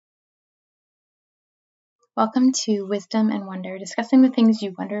Welcome to Wisdom and Wonder, discussing the things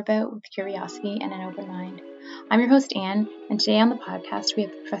you wonder about with curiosity and an open mind. I'm your host, Anne, and today on the podcast we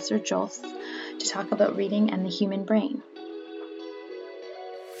have Professor Juilfs to talk about reading and the human brain.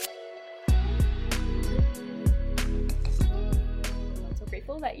 I'm so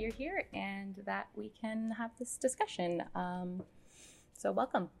grateful that you're here and that we can have this discussion. So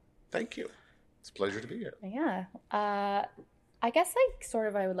welcome. Thank you. It's a pleasure to be here. Yeah. I guess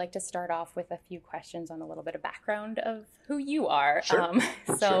I would like to start off with a few questions on a little bit of background of who you are. Sure.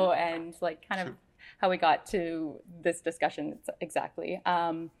 Sure. And of how we got to this discussion exactly.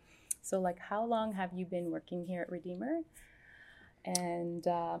 How long have you been working here at Redeemer? And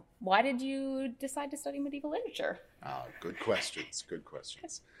why did you decide to study medieval literature? Good questions.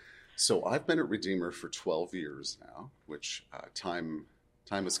 So I've been at Redeemer for 12 years now, which time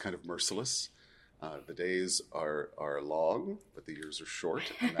is kind of merciless. The days are long, but the years are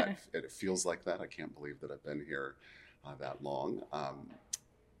short, and it feels like that. I can't believe that I've been here that long.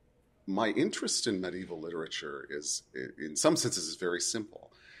 My interest in medieval literature is, in some senses, is very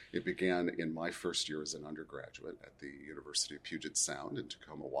simple. It began in my first year as an undergraduate at the University of Puget Sound in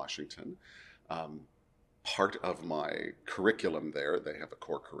Tacoma, Washington. Part of my curriculum there, they have a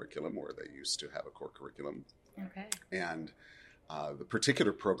core curriculum, where they used to have a core curriculum. Okay. And the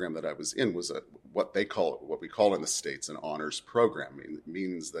particular program that I was in was what we call in the States an honors program. It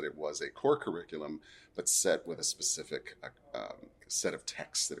means that it was a core curriculum, but set with a specific set of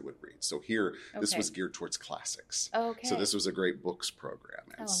texts that it would read. So here, This was geared towards classics. Okay. So this was a great books program.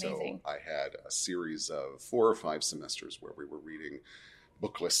 And amazing. So I had a series of 4 or 5 semesters where we were reading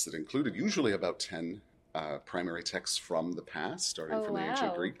book lists that included usually about 10 primary texts from the past, starting from the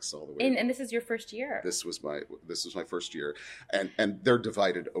ancient Greeks all the way. And this is your first year. This was my first year, and they're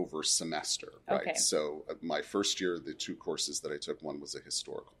divided over semester, right? Okay. So my first year, the 2 courses that I took, one was a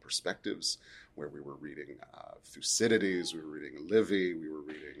historical perspectives, where we were reading Thucydides, we were reading Livy, we were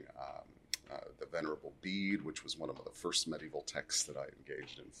reading the Venerable Bede, which was one of the first medieval texts that I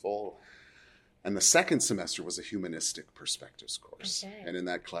engaged in full. And the second semester was a humanistic perspectives course, and in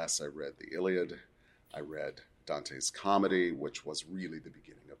that class I read the Iliad. I read Dante's Comedy, which was really the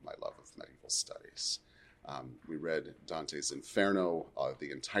beginning of my love of medieval studies. We read Dante's Inferno,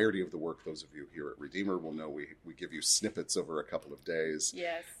 the entirety of the work. Those of you here at Redeemer will know we give you snippets over a couple of days.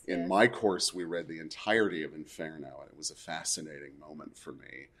 Yes. In my course, we read the entirety of Inferno, and it was a fascinating moment for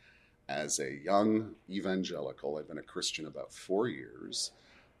me. As a young evangelical, I'd been a Christian about 4 years.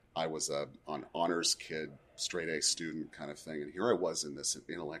 I was an honors kid, straight A student kind of thing. And here I was in this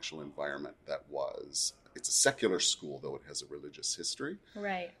intellectual environment it's a secular school, though it has a religious history.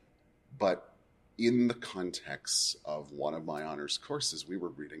 Right. But in the context of one of my honors courses, we were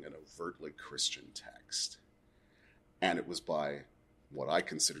reading an overtly Christian text. And it was by what I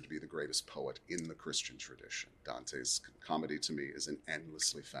consider to be the greatest poet in the Christian tradition. Dante's Comedy, to me, is an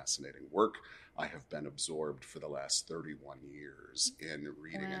endlessly fascinating work. I have been absorbed for the last 31 years in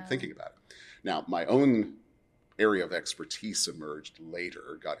reading and thinking about it. Now, my own area of expertise emerged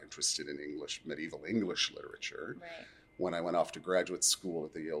later, got interested in medieval English literature. Right. When I went off to graduate school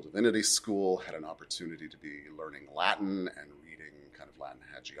at the Yale Divinity School, had an opportunity to be learning Latin and reading kind of Latin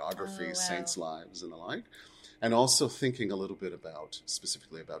hagiography, saints' lives and the like. And also thinking a little bit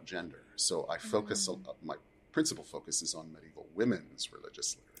specifically about gender. So I focus, my principal focus is on medieval women's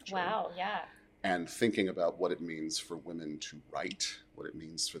religious literature. Wow, yeah. And thinking about what it means for women to write, what it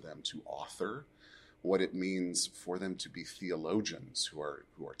means for them to author, what it means for them to be theologians who are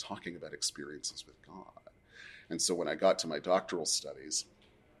talking about experiences with God. And so when I got to my doctoral studies,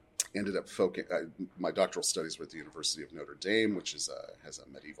 my doctoral studies were at the University of Notre Dame, which has a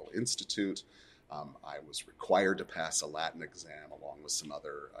medieval institute. I was required to pass a Latin exam along with some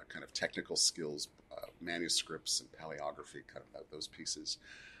other kind of technical skills, manuscripts and paleography, kind of those pieces.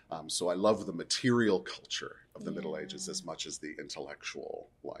 So I love the material culture of the Middle Ages as much as the intellectual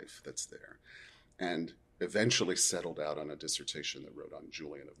life that's there. And eventually settled out on a dissertation that wrote on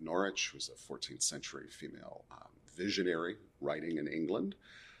Julian of Norwich, who's a 14th century female visionary writing in England.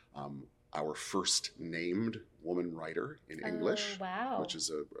 Our first named woman writer in English, which is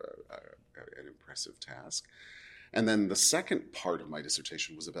an impressive task. And then the second part of my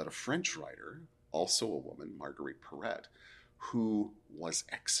dissertation was about a French writer, also a woman, Marguerite Perret, who was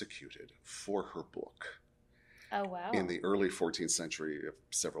executed for her book. Oh, wow. In the early 14th century,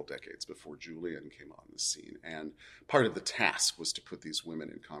 several decades before Julian came on the scene. And part of the task was to put these women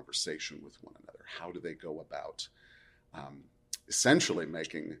in conversation with one another. How do they go about essentially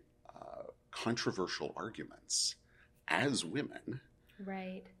making controversial arguments as women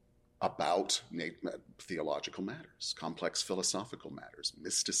right. about theological matters, complex philosophical matters,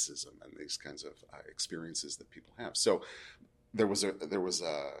 mysticism, and these kinds of experiences that people have. So there's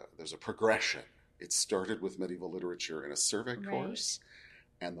a progression. It started with medieval literature in a survey course,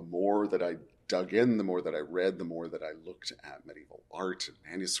 and the more that I dug in, the more that I read, the more that I looked at medieval art and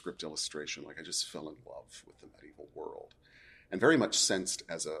manuscript illustration, like I just fell in love with the medieval world, and very much sensed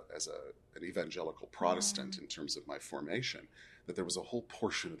as an evangelical Protestant in terms of my formation, that there was a whole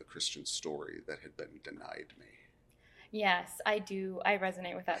portion of the Christian story that had been denied me. Yes, I do. I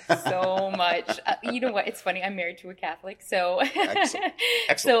resonate with that so much. You know what? It's funny. I'm married to a Catholic, so Excellent.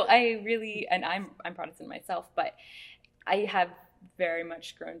 so I really, and I'm Protestant myself, but I have very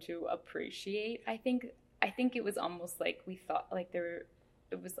much grown to appreciate. I think it was almost like we thought like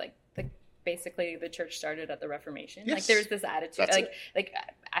it was like basically the church started at the Reformation. Yes. Like there's this attitude, That's like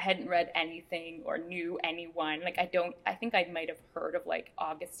I hadn't read anything or knew anyone. Like I think I might have heard of like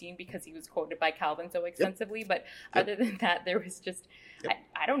Augustine because he was quoted by Calvin so extensively. But other than that, there was just,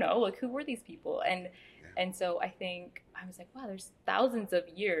 I don't know, like who were these people? And so I think I was like, wow, there's thousands of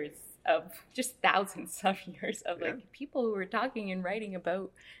years of like people who were talking and writing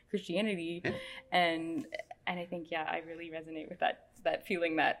about Christianity. And I think, I really resonate with that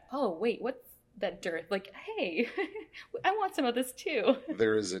feeling that, oh, wait, what's that dearth? Like, hey, I want some of this too.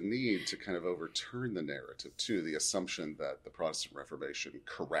 There is a need to kind of overturn the narrative too, the assumption that the Protestant Reformation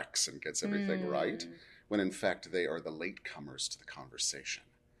corrects and gets everything right, when in fact they are the latecomers to the conversation.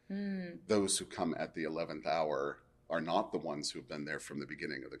 Those who come at the 11th hour are not the ones who have been there from the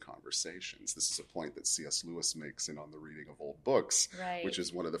beginning of the conversations. This is a point that C.S. Lewis makes in On the Reading of Old Books, which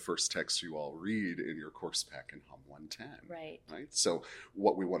is one of the first texts you all read in your course pack in Hum 110. Right. So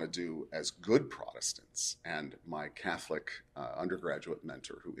what we want to do as good Protestants, and my Catholic undergraduate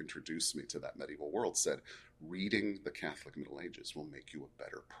mentor who introduced me to that medieval world said, reading the Catholic Middle Ages will make you a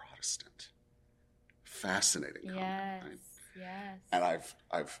better Protestant. Fascinating comment, right? Yes. And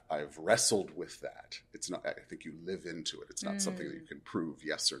I've wrestled with that. It's not, I think you live into it. It's not something that you can prove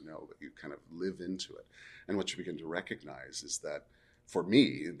yes or no, but you kind of live into it. And what you begin to recognize is that for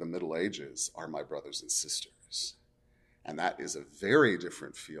me, the Middle Ages are my brothers and sisters. And that is a very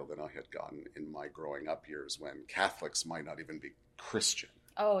different feel than I had gotten in my growing up years when Catholics might not even be Christian.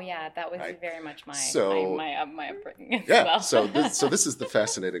 Oh yeah, that was very much my upbringing as well. So this is the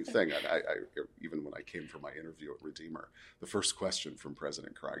fascinating thing. And I even when I came for my interview at Redeemer, the first question from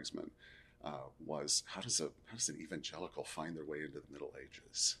President Kreigsman was, "How does an evangelical find their way into the Middle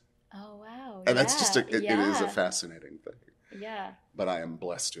Ages?" Oh wow! And that's just it is a fascinating thing. Yeah. But I am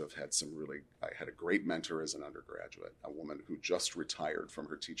blessed to have had I had a great mentor as an undergraduate, a woman who just retired from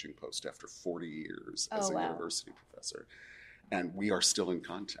her teaching post after 40 years as a university professor. And we are still in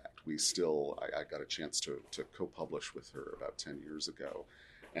contact. I got a chance to co-publish with her about 10 years ago.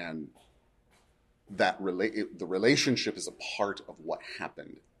 And the relationship is a part of what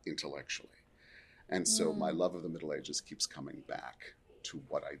happened intellectually. And so my love of the Middle Ages keeps coming back to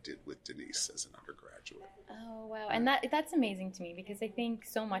what I did with Denise as an undergraduate. Oh, wow. And that's amazing to me because I think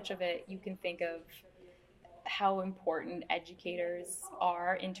so much of it you can think of how important educators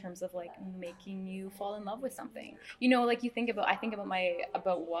are in terms of like making you fall in love with something. You know, like I think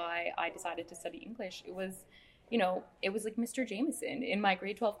about why I decided to study English. It was like Mr. Jameson in my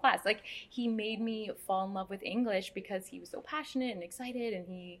grade 12 class. Like he made me fall in love with English because he was so passionate and excited and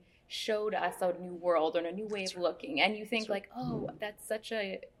he showed us a new world and a new way of looking. And you think like, oh,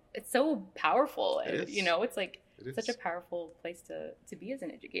 it's so powerful. It is. You know, it's like It such is. a powerful place to be as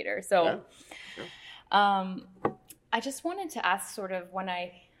an educator. So Yeah. I just wanted to ask sort of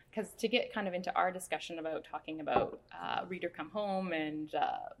because to get kind of into our discussion about talking about Reader Come Home and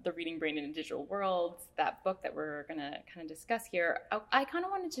the reading brain in a digital world, that book that we're going to kind of discuss here, I kind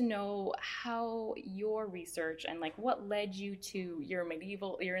of wanted to know how your research and like what led you to you're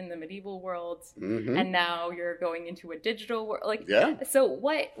in the medieval world and now you're going into a digital world. Like, so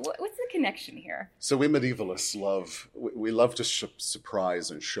what's the connection here? So we medievalists love to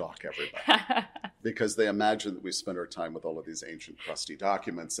surprise and shock everybody because they imagine that we spend our time with all of these ancient crusty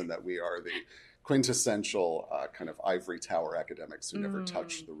documents and that we are the quintessential kind of ivory tower academics who never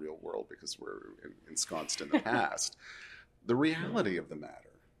touch the real world because we're ensconced in the past. The reality of the matter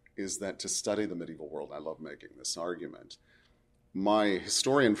is that to study the medieval world, I love making this argument, my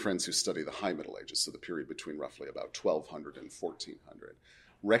historian friends who study the High Middle Ages, so the period between roughly about 1200 and 1400,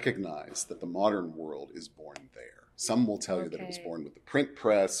 recognize that the modern world is born there. Some will tell you that it was born with the print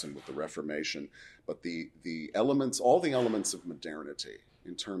press and with the Reformation, but all the elements of modernity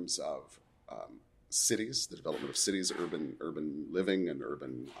in terms of cities, the development of cities, urban living and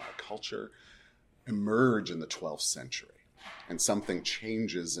urban culture, emerge in the 12th century. And something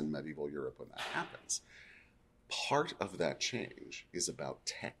changes in medieval Europe when that happens. Part of that change is about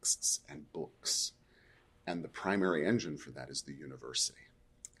texts and books. And the primary engine for that is the university.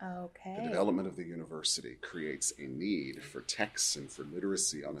 Okay. The development of the university creates a need for texts and for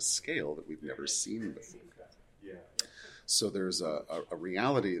literacy on a scale that we've never seen before. So there's a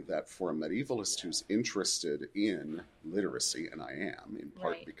reality that for a medievalist who's interested in literacy, and I am, in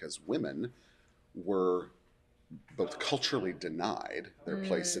part because women were both culturally denied their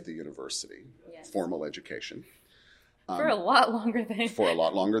place at the university, formal education. For a lot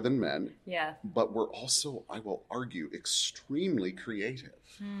longer than men. Yeah. But we're also, I will argue, extremely creative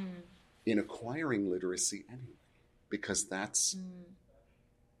in acquiring literacy anyway, because that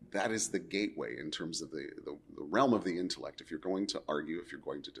is the gateway in terms of the realm of the intellect. If you're going to argue, if you're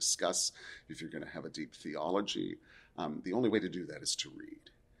going to discuss, if you're going to have a deep theology, the only way to do that is to read.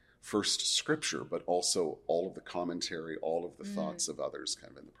 First scripture, but also all of the commentary, all of the thoughts of others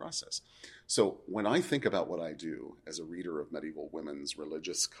kind of in the process. So when I think about what I do as a reader of medieval women's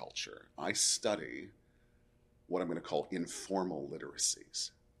religious culture, I study what I'm going to call informal literacies.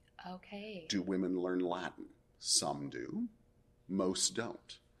 Okay. Do women learn Latin? Some do. Most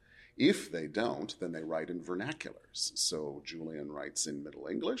don't. If they don't, then they write in vernaculars. So Julian writes in Middle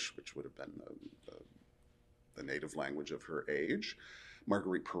English, which would have been the native language of her age.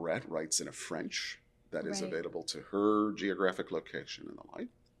 Marguerite Perret writes in a French that is available to her geographic location and the like.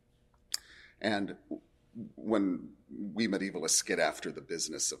 And when we medievalists get after the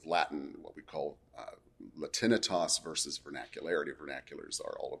business of Latin, what we call Latinitas versus vernacularity, vernaculars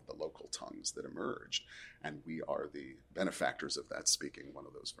are all of the local tongues that emerged. And we are the benefactors of that, speaking one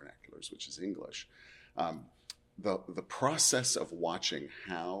of those vernaculars, which is English. The process of watching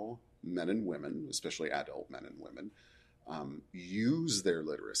how men and women, especially adult men and women, use their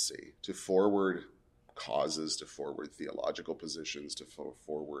literacy to forward causes, to forward theological positions, to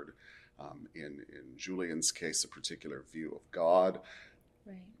forward, in Julian's case, a particular view of God.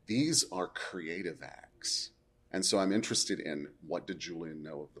 Right. These are creative acts. And so I'm interested in, what did Julian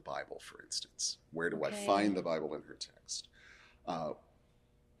know of the Bible, for instance? Where do I find the Bible in her text?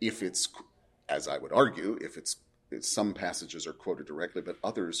 If it's, as I would argue, if some passages are quoted directly, but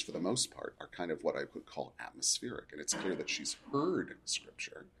others, for the most part, are kind of what I would call atmospheric. And it's clear that she's heard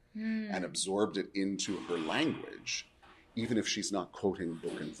Scripture and absorbed it into her language, even if she's not quoting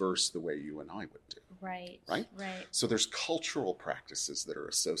book and verse the way you and I would do. Right. So there's cultural practices that are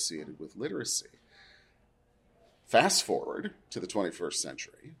associated with literacy. Fast forward to the 21st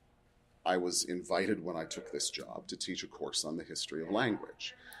century, I was invited when I took this job to teach a course on the history of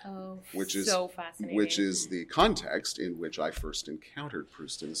language. Oh, which is so fascinating. Which is the context in which I first encountered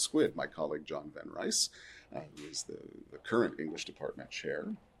Proust and the Squid. My colleague John Van Rice, who is the current English department chair,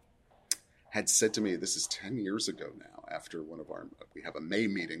 had said to me, this is 10 years ago now, after we have a May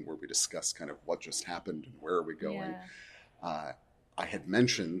meeting where we discuss kind of what just happened and where are we going. I had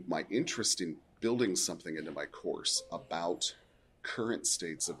mentioned my interest in building something into my course about current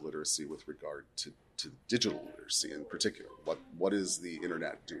states of literacy with regard to digital literacy in particular. What is the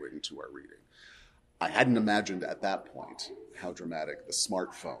internet doing to our reading? I hadn't imagined at that point how dramatic the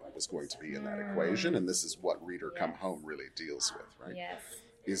smartphone was going to be in that equation, and this is what Reader Come Home really deals with, right? Yes.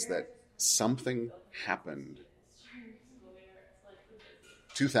 Is that something happened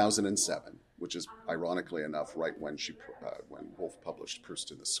 2007, which is ironically enough right when when Woolf published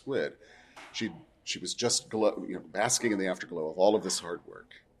Proust and the Squid. She was just basking in the afterglow of all of this hard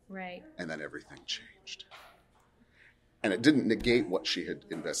work. Right. And then everything changed. And it didn't negate what she had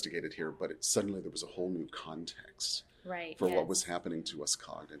investigated here, but suddenly there was a whole new context for what was happening to us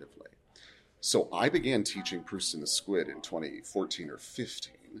cognitively. So I began teaching Proust and the Squid in 2014 or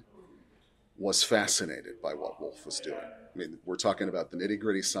 15, was fascinated by what Woolf was doing. I mean, we're talking about the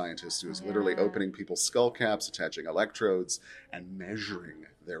nitty-gritty scientist who is literally opening people's skull caps, attaching electrodes, and measuring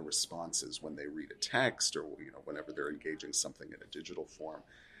their responses when they read a text or whenever they're engaging something in a digital form.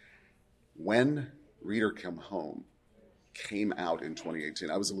 When Reader Come Home came out in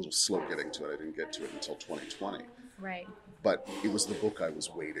 2018, I was a little slow getting to it. I didn't get to it until 2020. Right. But it was the book I was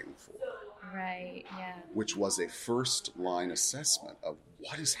waiting for. Right, yeah. Which was a first-line assessment of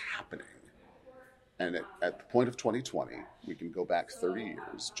what is happening. And at the point of 2020, we can go back 30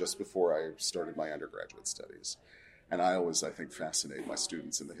 years, just before I started my undergraduate studies. And I always, I think, fascinate my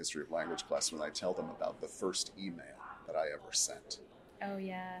students in the history of language class when I tell them about the first email that I ever sent. Oh,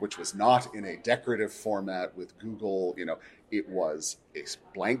 yeah. Which was not in a decorative format with Google, it was a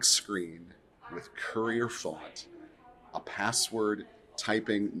blank screen with Courier font, a password,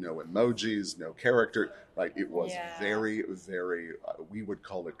 typing, no emojis, no character, right? It was very, very, we would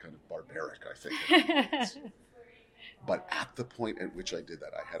call it kind of barbaric, I think. But at the point at which I did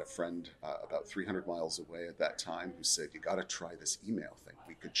that, I had a friend about 300 miles away at that time who said, you got to try this email thing.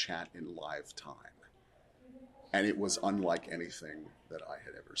 We could chat in live time. And it was unlike anything that I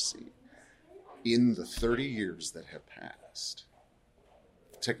had ever seen. In the 30 years that have passed,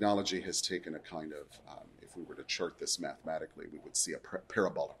 technology has taken a kind of, if we were to chart this mathematically, we would see a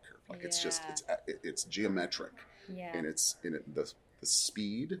parabolic curve. Like it's geometric in the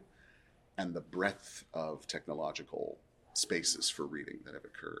speed and the breadth of technological spaces for reading that have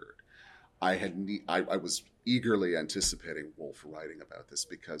occurred. I was eagerly anticipating Wolf writing about this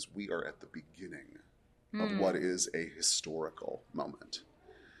because we are at the beginning of what is a historical moment.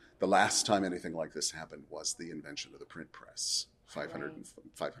 The last time anything like this happened was the invention of the print press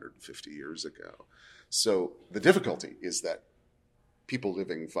 550 years ago. So the difficulty is that people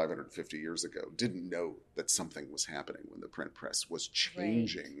living 550 years ago didn't know that something was happening when the print press was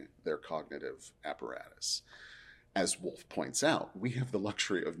changing their cognitive apparatus. As Wolf points out, we have the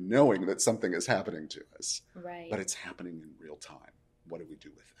luxury of knowing that something is happening to us, but it's happening in real time. What do we do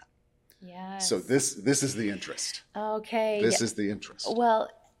with that? Yes. So this is the interest. Okay. This is the interest. Well,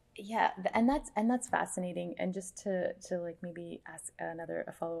 yeah, and that's fascinating. And just to like maybe ask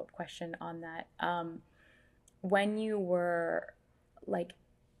a follow-up question on that, when you were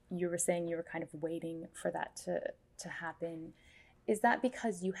saying you were kind of waiting for that to happen, is that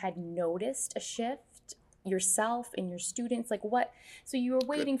because you had noticed a shift yourself in your students? Like what? So you were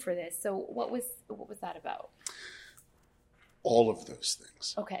waiting for this. So what was that about? All of those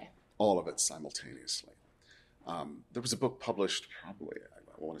things. Okay. All of it simultaneously. There was a book published probably,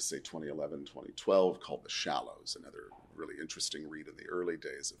 I want to say 2011, 2012, called The Shallows, another really interesting read in the early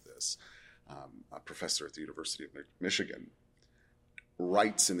days of this. A professor at the University of Michigan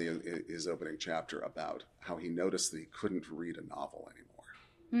writes in his opening chapter about how he noticed that he couldn't read a novel anymore.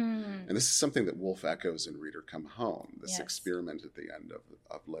 And this is something that Wolf echoes in Reader Come Home, this experiment at the end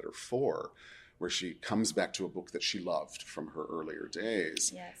of letter 4, where she comes back to a book that she loved from her earlier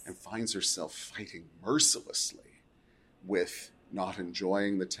days and finds herself fighting mercilessly with not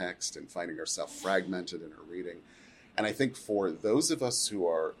enjoying the text and finding herself fragmented in her reading. And I think for those of us who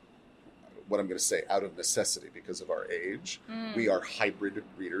are, what I'm going to say, out of necessity because of our age, we are hybrid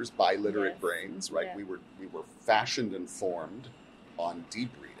readers, biliterate brains, right? Yeah. We were fashioned and formed on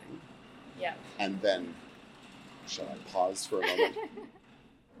deep reading. Yeah. And then, shall I pause for a moment?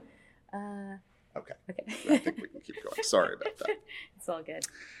 Okay. I think we can keep going. Sorry about that. It's all good.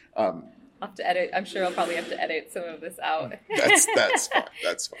 I'll have to edit. I'm sure I'll probably have to edit some of this out. That's fine.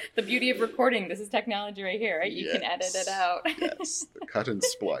 That's fine. The beauty of recording. This is technology right here, right? You can edit it out. Yes. The cut and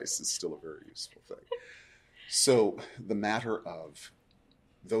splice is still a very useful thing. So the matter of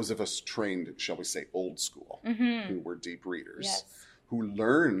those of us trained, shall we say, old school, who were deep readers, who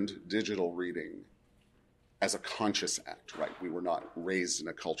learned digital reading as a conscious act, right? We were not raised in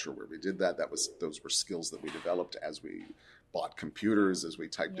a culture where we did that. Those were skills that we developed as we bought computers, as we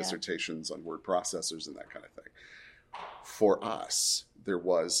typed dissertations on word processors and that kind of thing. For us, there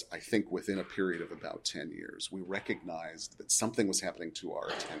was, I think, within a period of about 10 years, we recognized that something was happening to our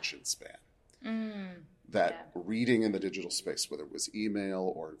attention span. That reading in the digital space, whether it was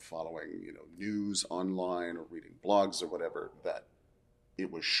email or following, news online or reading blogs or whatever, that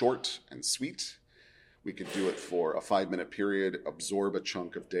it was short and sweet. We could do it for a 5-minute period, absorb a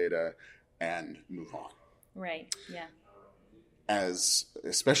chunk of data, and move on. Right, yeah.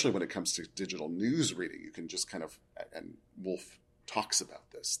 Especially when it comes to digital news reading, you can just kind of, and Wolf talks about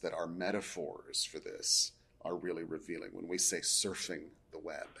this, that our metaphors for this are really revealing. When we say surfing the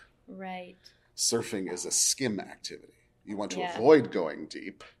web. Right. Surfing is a skim activity. You want to avoid going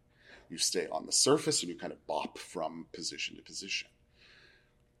deep. You stay on the surface and you kind of bop from position to position.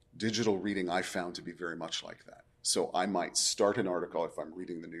 Digital reading I found to be very much like that. So I might start an article, if I'm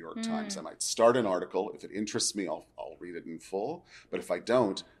reading the New York Times, I might start an article. If it interests me, I'll read it in full. But if I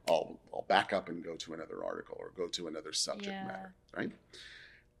don't, I'll back up and go to another article or go to another subject matter, right?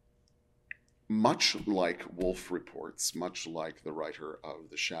 Much like Wolf reports, much like the writer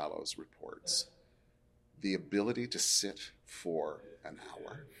of The Shallows reports, the ability to sit for an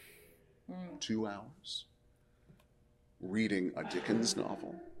hour, 2 hours, reading a Dickens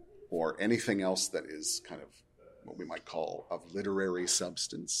novel, or anything else that is kind of what we might call of literary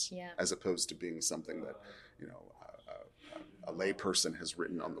substance, as opposed to being something that, a layperson has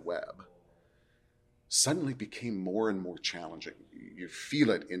written on the web, suddenly became more and more challenging. You feel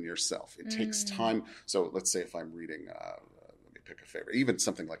it in yourself. It takes time. So let's say if I'm reading, let me pick a favorite, even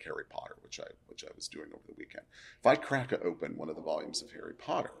something like Harry Potter, which I was doing over the weekend. If I crack open one of the volumes of Harry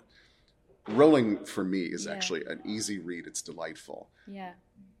Potter, Rowling for me is actually an easy read. It's delightful. Yeah.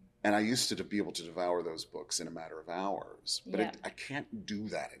 And I used to be able to devour those books in a matter of hours, but Yeah. I can't do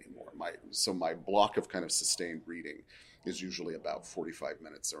that anymore. So my block of kind of sustained reading is usually about 45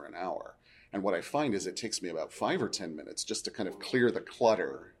 minutes or an hour. And what I find is it takes me about 5 or 10 minutes just to kind of clear the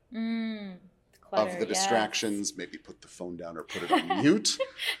clutter of the distractions, maybe put the phone down or put it on mute,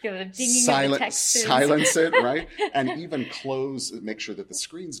 silence it, right? And even make sure that the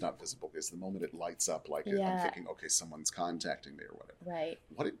screen's not visible, because the moment it lights up, like I'm thinking, okay, someone's contacting me or whatever. Right.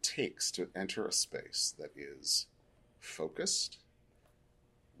 What it takes to enter a space that is focused,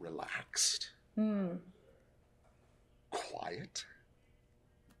 relaxed, quiet,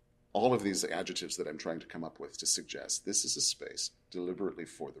 all of these adjectives that I'm trying to come up with to suggest this is a space deliberately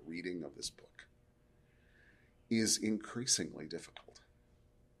for the reading of this book, is increasingly difficult.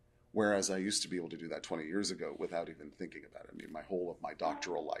 Whereas I used to be able to do that 20 years ago without even thinking about it. I mean, my whole of my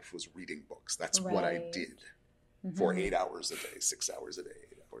doctoral life was reading books. That's what I did for 8 hours a day, 6 hours a day,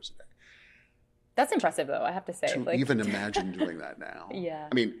 8 hours a day. That's impressive, though, I have to say. To even imagine doing that now. Yeah.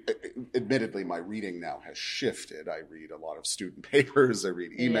 I mean, admittedly, my reading now has shifted. I read a lot of student papers. I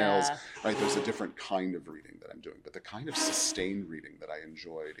read emails. Yeah. Right? There's a different kind of reading that I'm doing. But the kind of sustained reading that I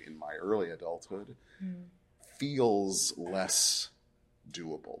enjoyed in my early adulthood feels less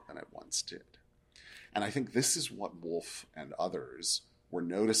doable than it once did. And I think this is what Woolf and others were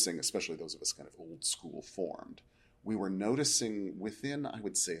noticing, especially those of us kind of old school formed. We were noticing within, I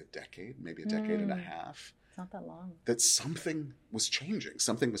would say, a decade, maybe a decade and a half. It's not that long. That something was changing.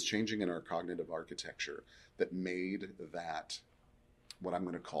 Something was changing in our cognitive architecture that made that what I'm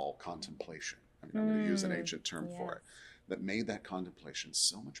going to call contemplation. I mean, I'm going to use an ancient term for it. That made that contemplation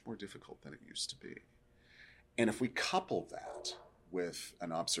so much more difficult than it used to be. And if we couple that with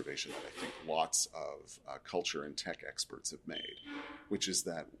an observation that I think lots of culture and tech experts have made, which is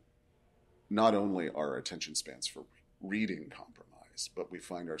that not only are our attention spans for reading compromised, but we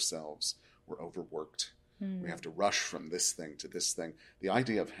find ourselves, we're overworked. We have to rush from this thing to this thing. The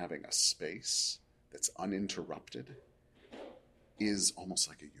idea of having a space that's uninterrupted is almost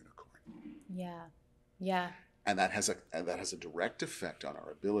like a unicorn. Yeah. Yeah. And that has a direct effect on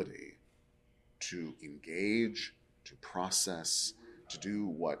our ability to engage, to process, to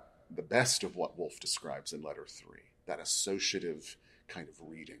do the best of what Woolf describes in Letter 3, that associative kind of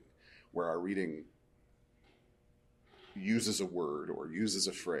reading, where our reading uses a word or uses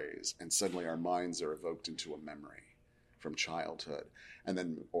a phrase, and suddenly our minds are evoked into a memory from childhood. And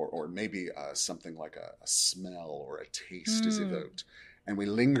then, or maybe something like a smell or a taste is evoked, and we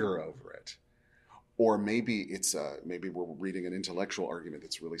linger over it. Or maybe maybe we're reading an intellectual argument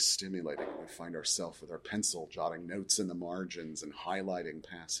that's really stimulating, and we find ourselves with our pencil jotting notes in the margins and highlighting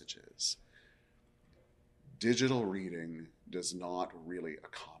passages. Digital reading does not really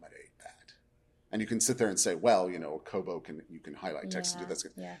accommodate that. And you can sit there and say, well, Kobo you can highlight text and do that.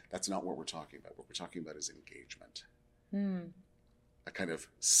 Yeah. That's not what we're talking about. What we're talking about is engagement. A kind of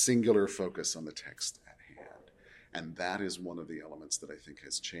singular focus on the text at hand. And that is one of the elements that I think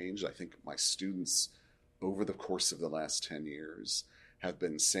has changed. I think my students, over the course of the last 10 years, have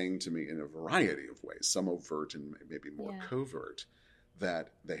been saying to me in a variety of ways, some overt and maybe more covert, that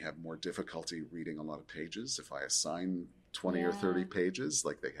they have more difficulty reading a lot of pages. If I assign 20 or 30 pages,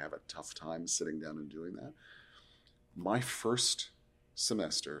 like they have a tough time sitting down and doing that. My first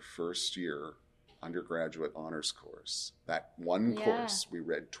year undergraduate honors course, that one course, we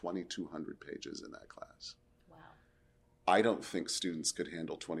read 2,200 pages in that class. I don't think students could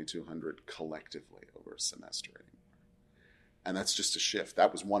handle 2,200 collectively over a semester anymore. And that's just a shift.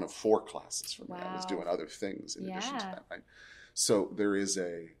 That was one of 4 classes for me. I was doing other things in addition to that, right? So there's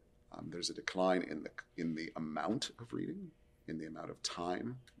a decline in the amount of reading, in the amount of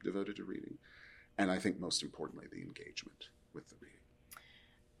time devoted to reading, and I think most importantly, the engagement with the reading.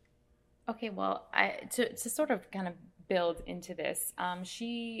 Okay, well, to sort of kind of build into this,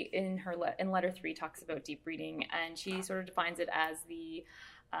 she in letter 3 talks about deep reading, and she sort of defines it as the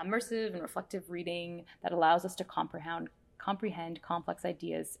immersive and reflective reading that allows us to comprehend complex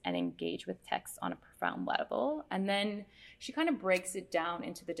ideas and engage with text on a profound level. And then she kind of breaks it down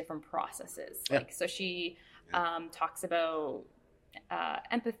into the different processes. So she talks about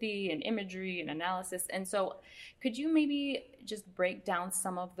empathy and imagery and analysis. And so could you maybe just break down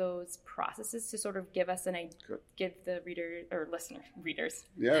some of those processes to sort of give us give the reader or readers.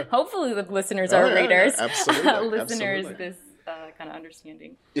 Yeah. Hopefully the listeners are readers. Absolutely. Listeners, this kind of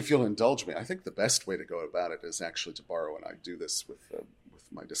understanding. If you'll indulge me, I think the best way to go about it is actually to borrow, and I do this with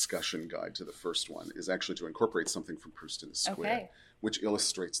my discussion guide to the first one, is actually to incorporate something from Proust in the Square, which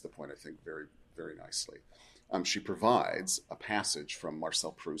illustrates the point, I think, very, very nicely. She provides a passage from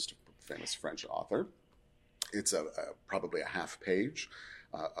Marcel Proust, a famous French author. It's probably a half page,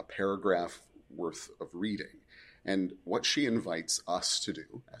 a paragraph worth of reading. And what she invites us to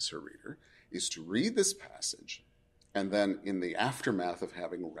do as her reader is to read this passage, and then in the aftermath of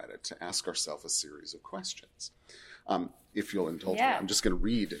having read it, to ask ourselves a series of questions. If you'll indulge me, I'm just going to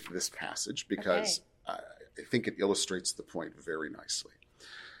read this passage because I think it illustrates the point very nicely.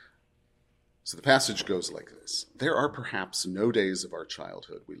 So the passage goes like this. There are perhaps no days of our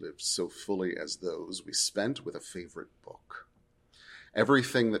childhood we lived so fully as those we spent with a favorite book.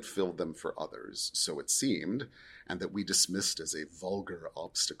 Everything that filled them for others, so it seemed, and that we dismissed as a vulgar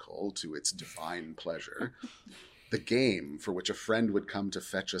obstacle to its divine pleasure, the game for which a friend would come to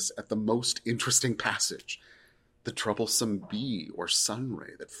fetch us at the most interesting passage, the troublesome bee or sun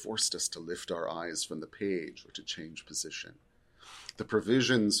ray that forced us to lift our eyes from the page or to change position, the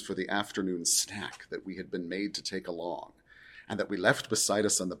provisions for the afternoon snack that we had been made to take along, and that we left beside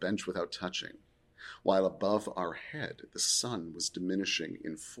us on the bench without touching, while above our head the sun was diminishing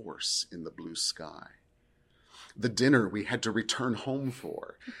in force in the blue sky. The dinner we had to return home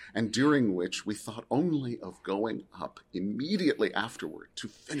for, and during which we thought only of going up immediately afterward to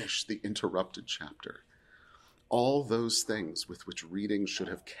finish the interrupted chapter. All those things with which reading should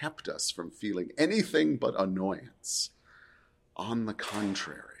have kept us from feeling anything but annoyance. On the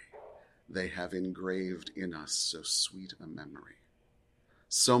contrary, they have engraved in us so sweet a memory,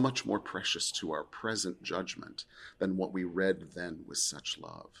 so much more precious to our present judgment than what we read then with such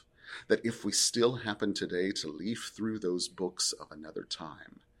love, that if we still happen today to leaf through those books of another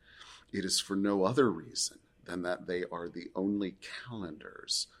time, it is for no other reason than that they are the only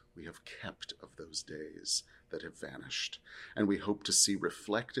calendars we have kept of those days that have vanished, and we hope to see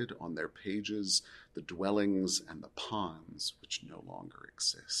reflected on their pages the dwellings and the ponds which no longer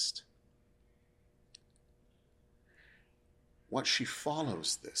exist. What she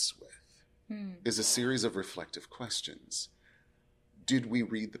follows this with is a series of reflective questions. Did we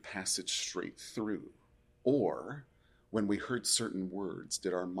read the passage straight through? Or, when we heard certain words,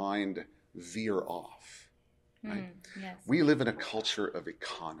 did our mind veer off? Right? Yes. We live in a culture of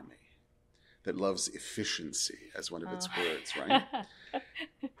economy that loves efficiency as one of its words, right?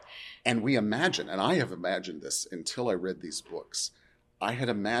 And we imagine, and I have imagined this until I read these books, I had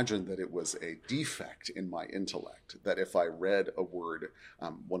imagined that it was a defect in my intellect, that if I read a word,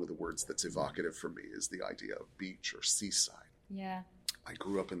 one of the words that's evocative for me is the idea of beach or seaside. Yeah. I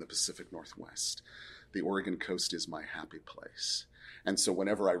grew up in the Pacific Northwest. The Oregon coast is my happy place. And so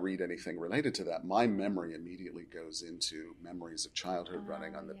whenever I read anything related to that, my memory immediately goes into memories of childhood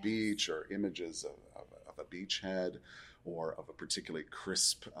running on the beach, or images of a beachhead, or of a particularly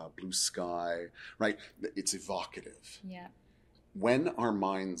crisp blue sky, right? It's evocative. Yeah. When our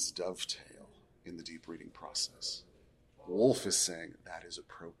minds dovetail in the deep reading process, Juilfs is saying that is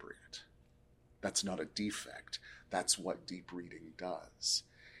appropriate. That's not a defect. That's what deep reading does.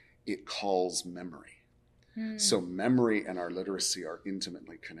 It calls memory. So memory and our literacy are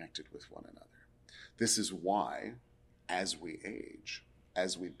intimately connected with one another. This is why, as we age,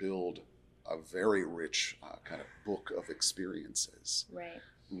 as we build a very rich kind of book of experiences, Right.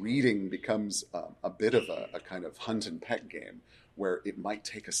 reading becomes a bit of a kind of hunt and peck game, where it might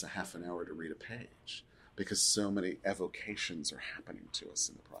take us a half an hour to read a page because so many evocations are happening to us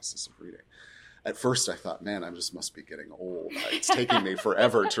in the process of reading. At first I thought, man, I just must be getting old. It's taking me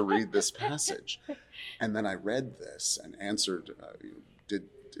forever to read this passage. And then I read this and answered, did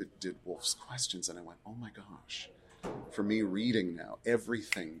Juilfs' questions, and I went, oh my gosh. For me, reading now,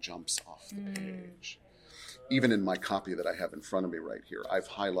 everything jumps off the page. Even in my copy that I have in front of me right here, I've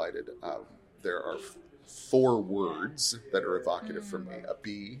highlighted, there are 4 words that are evocative for me: a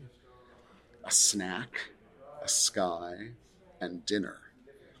bee, a snack, a sky, and dinner.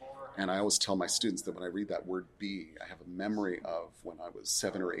 And I always tell my students that when I read that word bee, I have a memory of when I was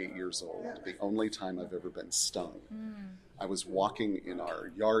 7 or 8 years old, the only time I've ever been stung. I was walking in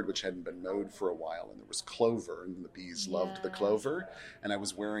our yard, which hadn't been mowed for a while, and there was clover, and the bees loved the clover, and I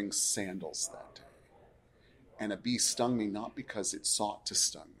was wearing sandals that day. And a bee stung me not because it sought to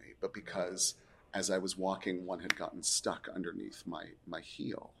stung me, but because as I was walking, one had gotten stuck underneath my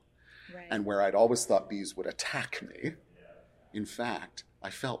heel. Right. And where I'd always thought bees would attack me, in fact, I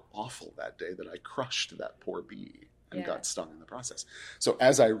felt awful that day that I crushed that poor bee and got stung in the process. So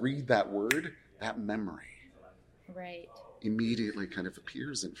as I read that word, that memory immediately kind of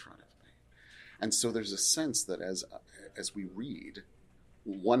appears in front of me. And so there's a sense that as we read,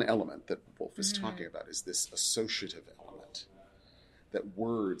 one element that Juilfs is talking about is this associative element, that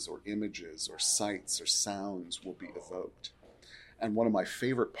words or images or sights or sounds will be evoked. And one of my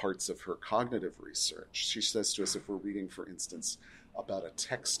favorite parts of her cognitive research, she says to us, if we're reading, for instance, about a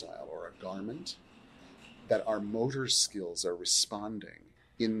textile or a garment, that our motor skills are responding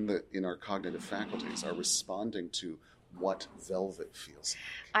in our cognitive faculties are responding to what velvet feels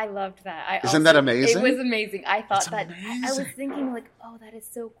I loved that. Isn't that amazing? It was amazing. I thought It's that amazing. I was thinking like, oh, that is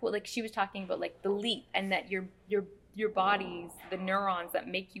so cool. Like she was talking about like the leap, and that your body's the neurons that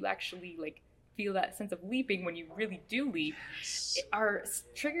make you actually like feel that sense of leaping when you really do leap are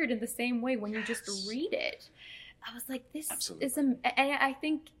triggered in the same way when you just read it. I was like, this Absolutely. is and I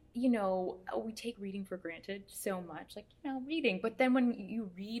think, you know, we take reading for granted so much, like, you know, reading. But then when you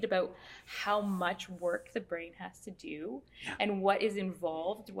read about how much work the brain has to do and what is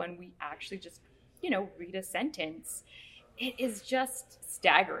involved when we actually just, you know, read a sentence, it is just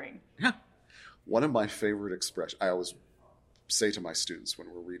staggering. Yeah. One of my favorite expressions, I always say to my students when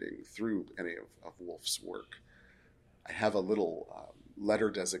we're reading through any of Woolf's work, I have a little letter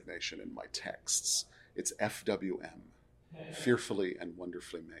designation in my texts. It's FWM. Fearfully and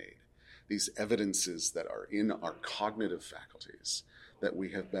wonderfully made. These evidences that are in our cognitive faculties that we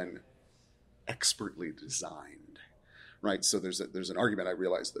have been expertly designed, right? So there's an argument I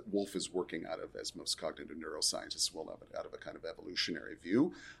realize that Woolf is working out of, as most cognitive neuroscientists will, out of a kind of evolutionary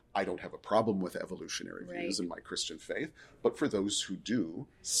view. I don't have a problem with evolutionary views in my Christian faith, but for those who do,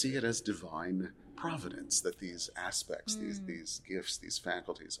 see it as divine providence, that these aspects, these gifts, these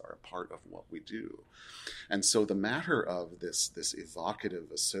faculties are a part of what we do. And so the matter of this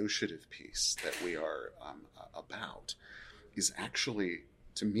evocative, associative piece that we are about is actually,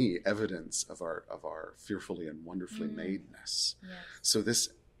 to me, evidence of our fearfully and wonderfully madeness. Yes. So this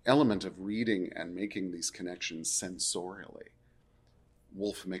element of reading and making these connections sensorially,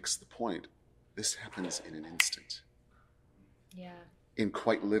 Woolf makes the point, this happens in an instant. Yeah. In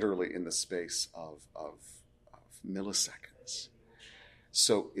quite literally in the space of milliseconds.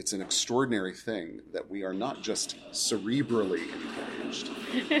 So it's an extraordinary thing that we are not just cerebrally engaged.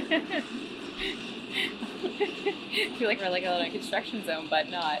 I feel like we're like in a construction zone, but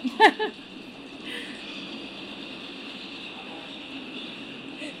not.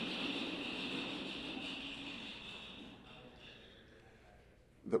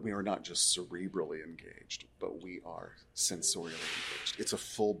 That we are not just cerebrally engaged, but we are sensorially engaged. It's a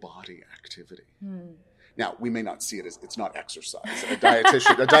full body activity. Now, we may not see it as, it's not exercise. A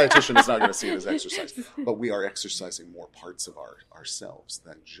dietitian is not going to see it as exercise, but we are exercising more parts of ourselves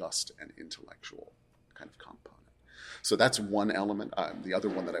than just an intellectual kind of component. So that's one element. The other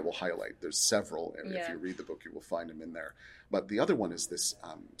one that I will highlight, there's several, and if you read the book, you will find them in there. But the other one is this,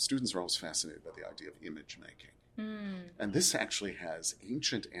 students are always fascinated by the idea of image making. And this actually has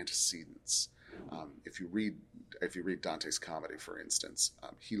ancient antecedents. If you read Dante's comedy, for instance,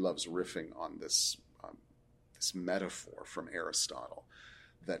 he loves riffing on this metaphor from Aristotle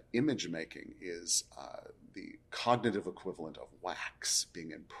that image making is the cognitive equivalent of wax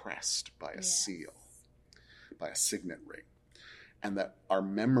being impressed by a seal, by a signet ring, and that our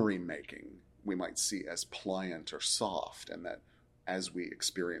memory making we might see as pliant or soft, and that as we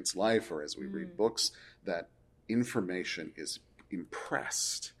experience life or as we read books, that information is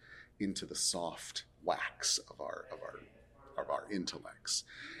impressed into the soft wax of our intellects.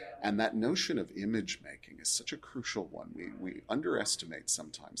 And that notion of image making is such a crucial one. We underestimate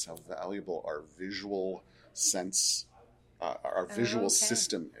sometimes how valuable our visual sense, our visual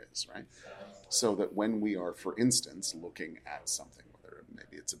system is, right? So that when we are, for instance, looking at something, whether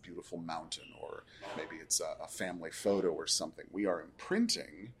maybe it's a beautiful mountain or maybe it's a family photo or something, we are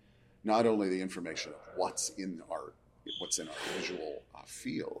imprinting not only the information of what's in our visual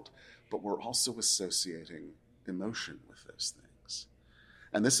field, but we're also associating emotion with those things.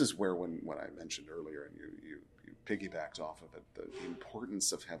 And this is where, when I mentioned earlier, and you piggybacked off of it, the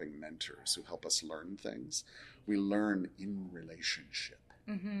importance of having mentors who help us learn things. We learn in relationship.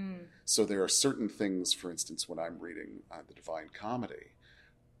 So there are certain things, for instance, when I'm reading the Divine Comedy,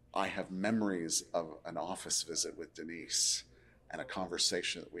 I have memories of an office visit with Denise and a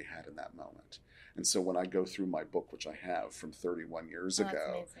conversation that we had in that moment. And so when I go through my book, which I have from 31 years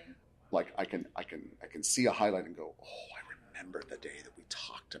ago, like I can see a highlight and go, oh, I remember the day that we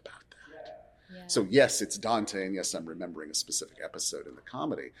talked about that. Yeah. So yes, it's Dante, and yes, I'm remembering a specific episode in the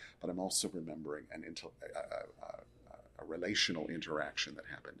comedy, but I'm also remembering a relational interaction that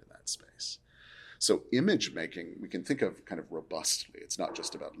happened in that space. So image making, we can think of kind of robustly. It's not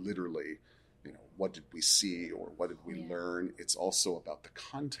just about literally, what did we see or what did we learn? It's also about the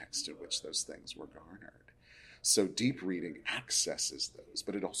context in which those things were garnered. So deep reading accesses those,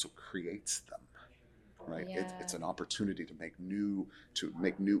 but it also creates them, right? Yeah. It's an opportunity to make new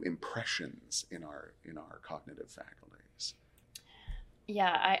impressions in our cognitive faculties.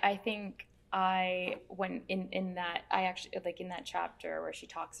 Yeah, I think when in that, I actually, like in that chapter where she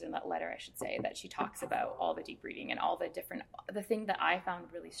talks, in that letter, I should say, that she talks about all the deep reading and all the different, the thing that I found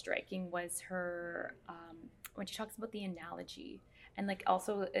really striking was her, when she talks about the analogy, and like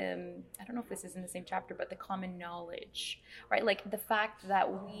also, I don't know if this is in the same chapter, but the common knowledge, right? Like the fact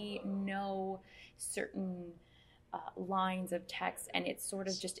that we know certain lines of text, and it's sort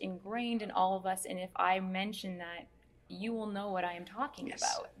of just ingrained in all of us. And if I mention that, you will know what I am talking Yes.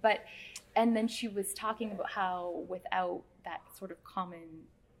 about. But, and then she was talking about how without that sort of common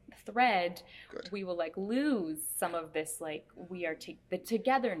thread, Good. we will like lose some of this, like we are the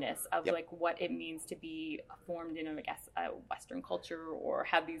togetherness of Yep. like what it means to be formed in, I guess, a Western culture, or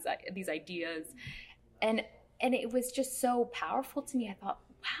have these ideas. And it was just so powerful to me. I thought,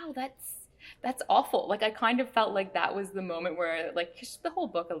 wow, that's awful. Like I kind of felt like that was the moment where, like, the whole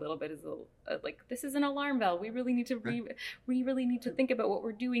book a little bit is like, this is an alarm bell. We really need to we really need to think about what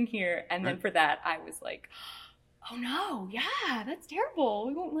we're doing here. And then for that, I was like, oh no, yeah, that's terrible.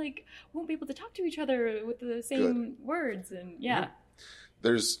 We won't be able to talk to each other with the same words. And yeah.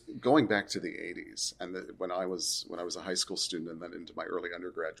 There's, going back to the 80s, and when I was a high school student, and then into my early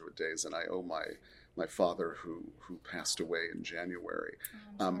undergraduate days, and I owe my father who passed away in January.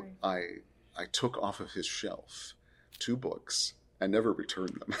 I took off of his shelf 2 books and never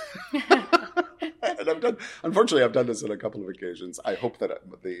returned them. And unfortunately, I've done this on a couple of occasions. I hope that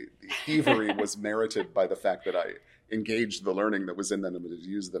the thievery was merited by the fact that I engaged the learning that was in them and would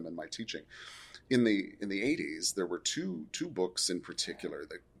use them in my teaching. In the 80s, there were two books in particular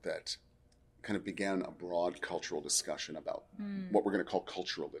that kind of began a broad cultural discussion about what we're going to call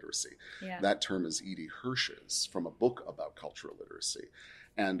cultural literacy. Yeah. That term is E.D. Hirsch's, from a book about cultural literacy.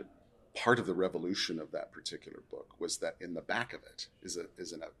 And part of the revolution of that particular book was that in the back of it is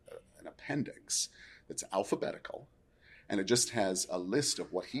an appendix that's alphabetical, and it just has a list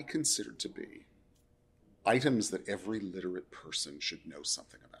of what he considered to be items that every literate person should know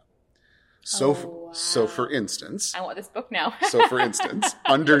something about. So for instance, I want this book now. So for instance,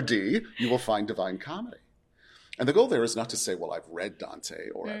 under D, you will find Divine Comedy. And the goal there is not to say, well, I've read Dante,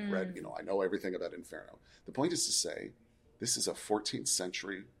 or I've read, I know everything about Inferno. The point is to say, this is a 14th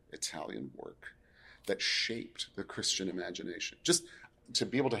century Italian work that shaped the Christian imagination. Just to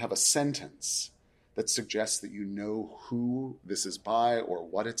be able to have a sentence that suggests that you know who this is by, or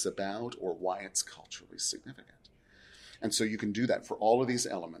what it's about, or why it's culturally significant. And so you can do that for all of these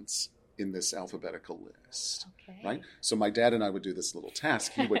elements in this alphabetical list, right? So my dad and I would do this little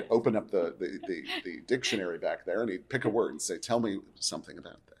task. He would open up the dictionary back there, and he'd pick a word and say, tell me something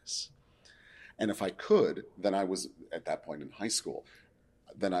about this. And if I could, then I was, at that point in high school,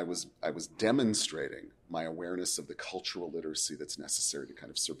 then I was demonstrating my awareness of the cultural literacy that's necessary to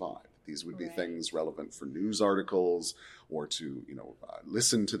kind of survive. These would be things relevant for news articles, or to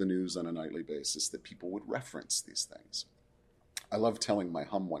listen to the news on a nightly basis, that people would reference these things. I love telling my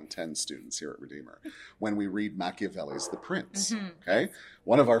Hum 110 students here at Redeemer, when we read Machiavelli's The Prince, okay?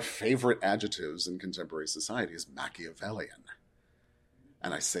 One of our favorite adjectives in contemporary society is Machiavellian.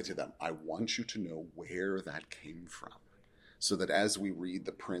 And I say to them, I want you to know where that came from, so that as we read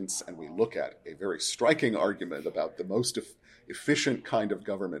The Prince and we look at a very striking argument about the most efficient kind of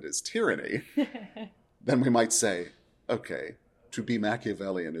government is tyranny, then we might say, okay, to be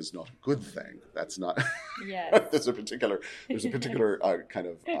Machiavellian is not a good thing. That's not. Yes. there's a particular kind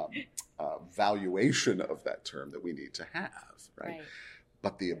of valuation of that term that we need to have, right?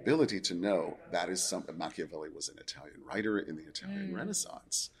 But the ability to know that is something. Machiavelli was an Italian writer in the Italian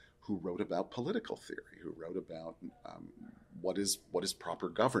Renaissance who wrote about political theory, who wrote about what is proper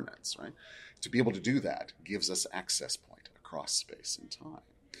governance, right? To be able to do that gives us access point across space and time.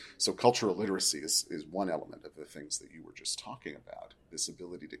 So cultural literacy is one element of the things that you were just talking about, this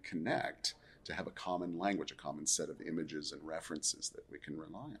ability to connect, to have a common language, a common set of images and references that we can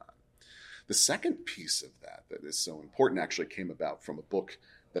rely on. The second piece of that is so important actually came about from a book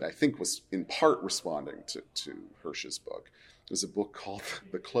that I think was in part responding to Hirsch's book. It was a book called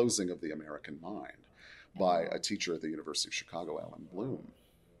The Closing of the American Mind by a teacher at the University of Chicago, Alan Bloom.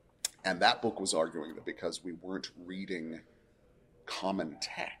 And that book was arguing that because we weren't reading common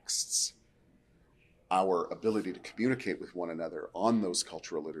texts, our ability to communicate with one another on those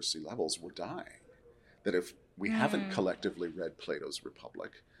cultural literacy levels were dying. That if we haven't collectively read Plato's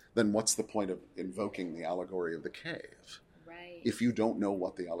Republic, then what's the point of invoking the allegory of the cave? Right. If you don't know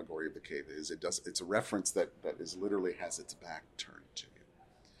what the allegory of the cave is, it's a reference that is literally has its back turned to you.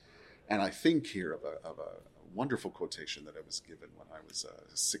 And I think here of a wonderful quotation that I was given when I was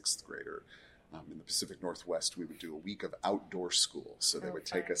a 6th grader. In the Pacific Northwest, we would do a week of outdoor school. So they would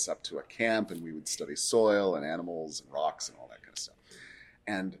take us up to a camp, and we would study soil and animals and rocks and all that kind of stuff.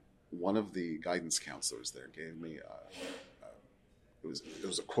 And one of the guidance counselors there gave me it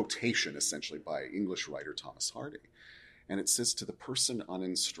was a quotation essentially by English writer Thomas Hardy, and it says, "To the person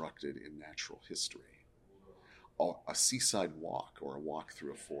uninstructed in natural history, a seaside walk or a walk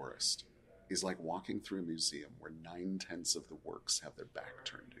through a forest is like walking through a museum where 9/10 of the works have their back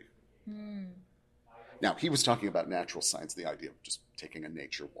turned to you." Now, he was talking about natural science, the idea of just taking a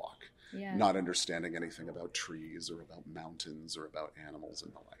nature walk, not understanding anything about trees or about mountains or about animals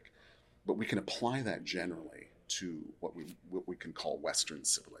and the like. But we can apply that generally to what we can call Western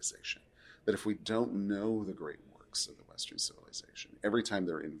civilization. That if we don't know the great works of the Western civilization, every time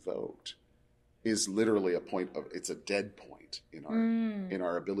they're invoked is literally it's a dead point in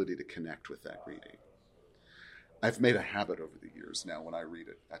our ability to connect with that reading. I've made a habit over the years now when I read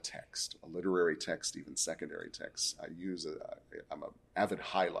a text, a literary text, even secondary texts, I'm an avid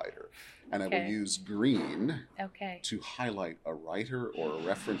highlighter, and I will use green to highlight a writer or a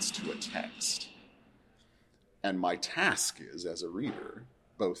reference to a text. And my task is, as a reader,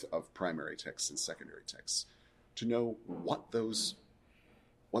 both of primary texts and secondary texts, to know what those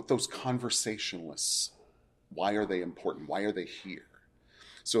conversationalists, why are they important? Why are they here?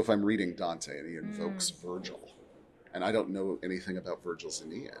 So if I'm reading Dante and he invokes Virgil, and I don't know anything about Virgil's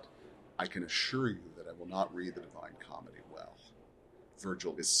Aeneid, I can assure you that I will not read the Divine Comedy well.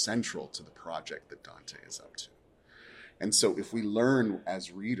 Virgil is central to the project that Dante is up to. And so if we learn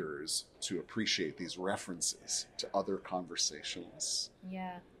as readers to appreciate these references to other conversationalists,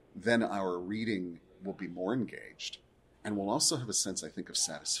 then our reading will be more engaged. And we'll also have a sense, I think, of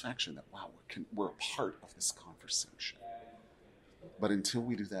satisfaction that, wow, we're a part of this conversation. But until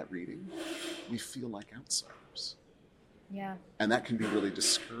we do that reading, we feel like outsiders. Yeah. And that can be really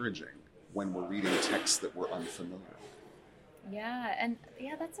discouraging when we're reading texts that we're unfamiliar with. Yeah, and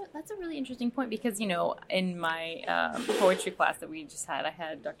that's a really interesting point because, in my poetry class that we just had, I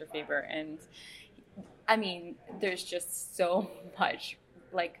had Dr. Faber, and I mean, there's just so much,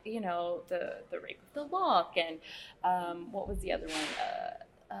 like, the Rape of the Lock, and what was the other one?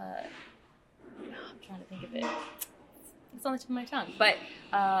 I'm trying to think of it. It's on the tip of my tongue, but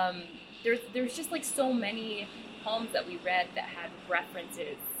there's just like so many poems that we read that had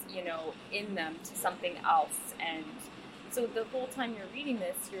references, in them to something else, and so the whole time you're reading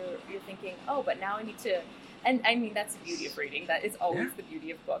this, you're thinking, oh, but now I need to, and I mean that's the beauty of reading. That is always the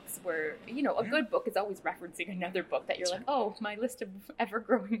beauty of books, where a good book is always referencing another book that you're like, oh, my list of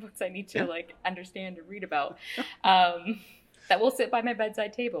ever-growing books I need to like understand or read about. That will sit by my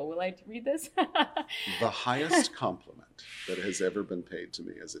bedside table. Will I read this? The highest compliment that has ever been paid to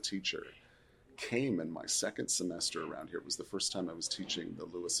me as a teacher came in my second semester around here. It was the first time I was teaching the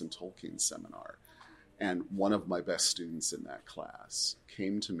Lewis and Tolkien seminar. And one of my best students in that class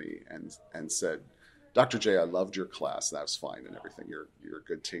came to me and said, "Dr. J, I loved your class. That was fine and everything. You're a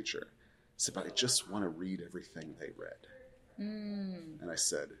good teacher." I said, "But I just want to read everything they read." And I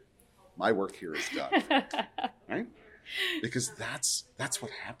said, "My work here is done." Right? Because that's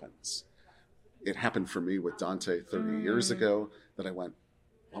what happens. It happened for me with Dante 30 years ago that I went,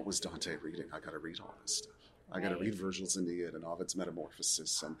 what was Dante reading? I got to read all this stuff. I got to read Virgil's Aeneid and Ovid's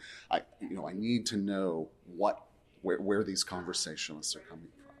Metamorphosis, and I need to know where these conversationalists are coming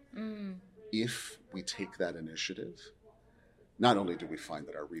from. If we take that initiative, not only do we find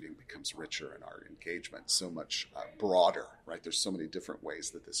that our reading becomes richer and our engagement so much broader, right? There's so many different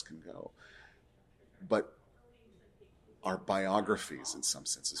ways that this can go, but our biographies, in some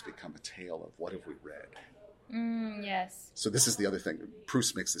senses, become a tale of what have we read. Yes. So this is the other thing.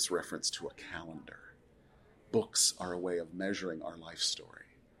 Proust makes this reference to a calendar. Books are a way of measuring our life story.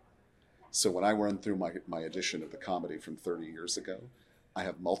 So when I run through my edition of the comedy from 30 years ago, I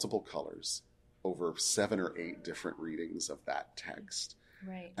have multiple colors over 7 or 8 different readings of that text.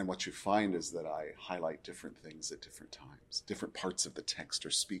 Right. And what you find is that I highlight different things at different times. Different parts of the text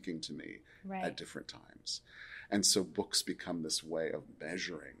are speaking to me at different times. And so books become this way of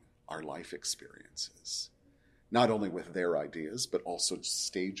measuring our life experiences, not only with their ideas, but also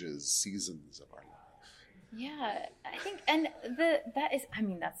stages, seasons of our life. Yeah, I think, and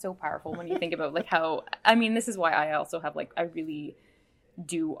that's so powerful when you think about like how, this is why I also have I really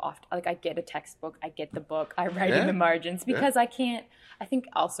do often, I get a textbook, I get the book, I write in the margins because I think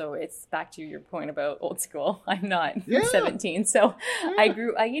also it's back to your point about old school. I'm not 17. So I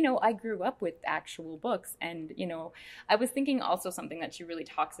grew up with actual books, and, I was thinking also something that she really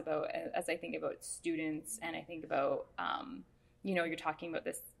talks about as I think about students, and I think about, you're talking about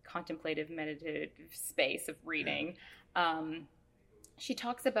this contemplative, meditative space of reading. She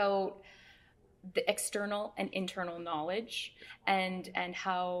talks about the external and internal knowledge and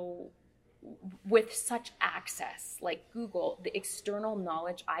how with such access, like Google, the external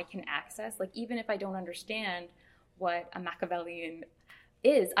knowledge I can access, like even if I don't understand what a Machiavellian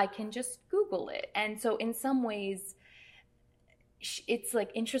is, I can just Google it. And so in some ways, it's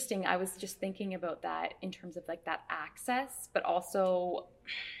like interesting. I was just thinking about that in terms of like that access, but also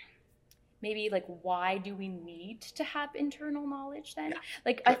maybe like, why do we need to have internal knowledge then?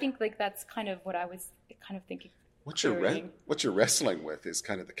 Like, I think like that's kind of what I was kind of thinking. What you're wrestling with is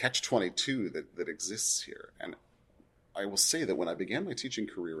kind of the catch-22 that exists here. And I will say that when I began my teaching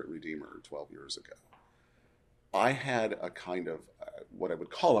career at Redeemer 12 years ago, I had a kind of what I would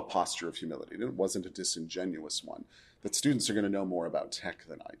call a posture of humility. And it wasn't a disingenuous one, that students are going to know more about tech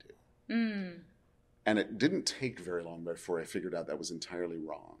than I do. Mm. And it didn't take very long before I figured out that was entirely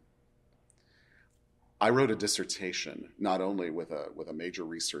wrong. I wrote a dissertation, not only with a major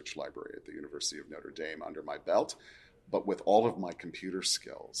research library at the University of Notre Dame under my belt, but with all of my computer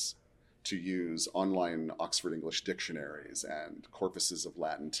skills to use online Oxford English dictionaries and corpuses of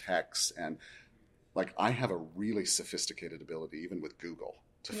Latin texts. And like, I have a really sophisticated ability, even with Google,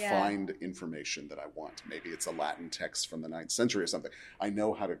 to find information that I want. Maybe it's a Latin text from the 9th century or something. I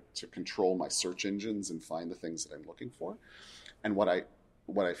know how to control my search engines and find the things that I'm looking for. And what I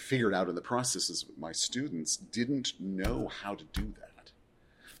figured out in the process is my students didn't know how to do that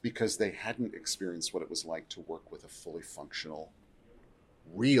because they hadn't experienced what it was like to work with a fully functional,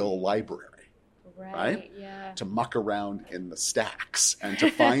 real library, right? Yeah. To muck around in the stacks and to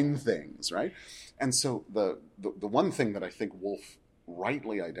find things, right? And so the one thing that I think Wolf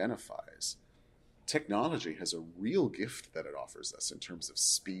rightly identifies, technology has a real gift that it offers us in terms of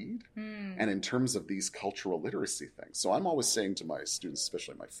speed and in terms of these cultural literacy things. So I'm always saying to my students,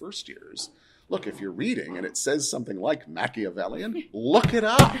 especially my first years, look, if you're reading and it says something like Machiavellian, look it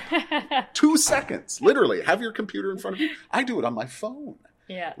up. 2 seconds, literally. Have your computer in front of you. I do it on my phone,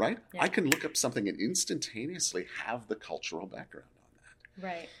 right? Yeah. I can look up something and instantaneously have the cultural background.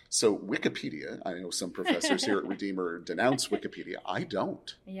 Right. So Wikipedia, I know some professors here at Redeemer denounce Wikipedia. I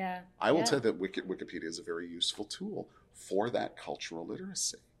don't. Yeah. I will tell you that Wikipedia is a very useful tool for that cultural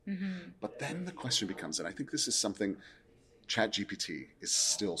literacy. Mm-hmm. But then the question becomes, and I think this is something, ChatGPT is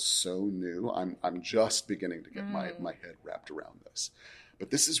still so new. I'm just beginning to get my head wrapped around this. But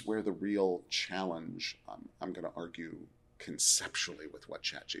this is where the real challenge, I'm going to argue conceptually with what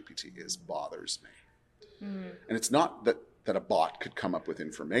ChatGPT is, bothers me. Mm. And it's not that a bot could come up with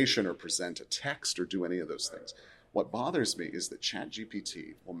information or present a text or do any of those things. What bothers me is that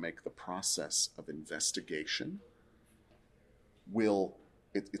ChatGPT will make the process of investigation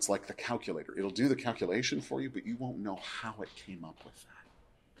it's like the calculator. It'll do the calculation for you, but you won't know how it came up with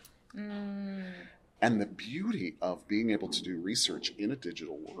that. Mm. And the beauty of being able to do research in a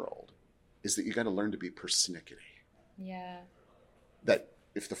digital world is that you got to learn to be persnickety. Yeah. That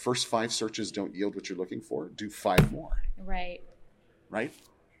if the first 5 searches don't yield what you're looking for, do 5 more. Right. Right?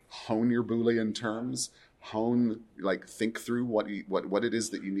 Hone your Boolean terms. Think through what it is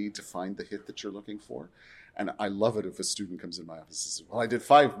that you need to find the hit that you're looking for. And I love it if a student comes in my office and says, well, I did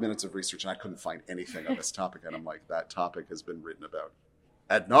 5 minutes of research and I couldn't find anything on this topic. And I'm like, that topic has been written about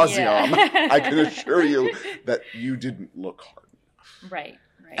ad nauseum. Yeah. I can assure you that you didn't look hard enough. Right.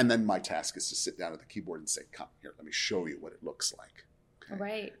 And then my task is to sit down at the keyboard and say, come here, let me show you what it looks like. Okay?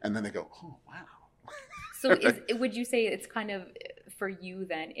 Right. And then they go, oh, wow. So would you say it's kind of, for you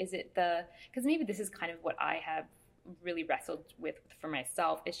then, is it because maybe this is kind of what I have really wrestled with for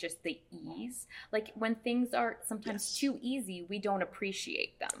myself, it's just the ease. Like when things are sometimes too easy, we don't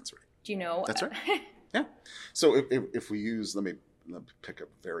appreciate them. That's right. Do you know? That's right. Yeah. So if we use, let me pick a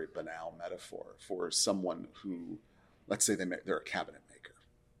very banal metaphor for someone who, let's say they're a cabinet maker,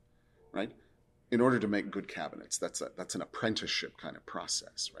 right? In order to make good cabinets, that's an apprenticeship kind of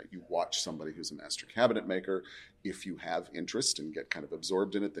process, right? You watch somebody who's a master cabinet maker. If you have interest and get kind of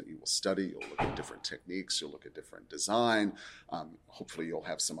absorbed in it, then you will study. You'll look at different techniques. You'll look at different design. Hopefully, you'll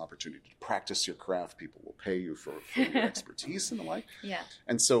have some opportunity to practice your craft. People will pay you for your expertise and the like. Yeah.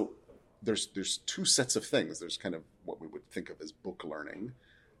 And so there's 2 sets of things. There's kind of what we would think of as book learning,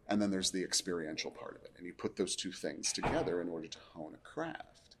 and then there's the experiential part of it. And you put those 2 things together in order to hone a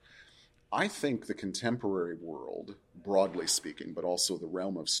craft. I think the contemporary world, broadly speaking, but also the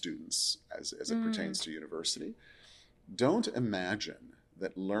realm of students as it pertains to university, don't imagine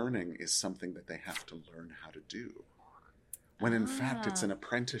that learning is something that they have to learn how to do, when in fact it's an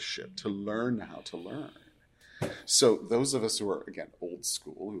apprenticeship to learn how to learn. So those of us who are, again, old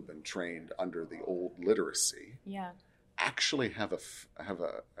school, who've been trained under the old literacy, actually have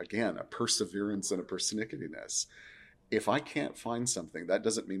a perseverance and a persnicketyness if I can't find something, that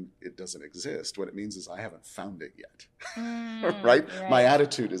doesn't mean it doesn't exist. What it means is I haven't found it yet, right? My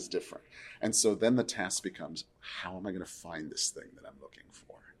attitude is different. And so then the task becomes, how am I going to find this thing that I'm looking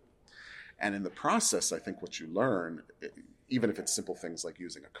for? And in the process, I think what you learn, even if it's simple things like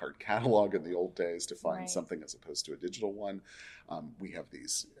using a card catalog in the old days to find something as opposed to a digital one, we have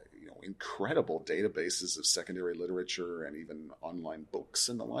these incredible databases of secondary literature and even online books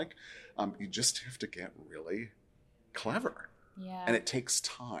and the like. You just have to get really clever. Yeah. And it takes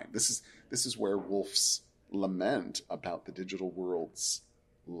time. This is where Juilfs lament about the digital world's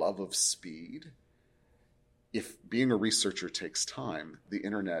love of speed. If being a researcher takes time, the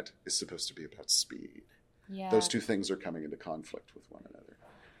internet is supposed to be about speed. Yeah. Those two things are coming into conflict with one another.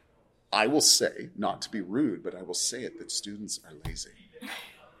 I will say, not to be rude, but I will say it, that students are lazy.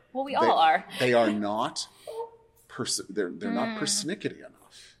 Well, we all are. They are not they're not persnickety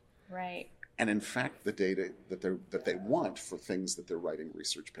enough. Right. And in fact, the data that they want for things that they're writing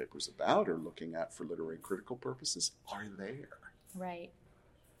research papers about or looking at for literary critical purposes are there. Right.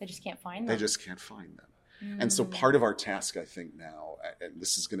 They just can't find them. They just can't find them. And so part of our task, I think now, and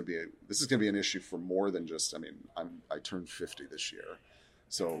this is going to be an issue for more than just, I turned 50 this year.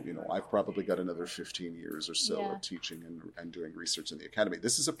 So, I've probably got another 15 years or so of teaching and doing research in the academy.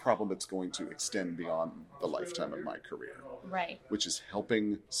 This is a problem that's going to extend beyond the lifetime of my career. Right. Which is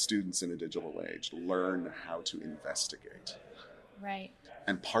helping students in a digital age learn how to investigate. Right.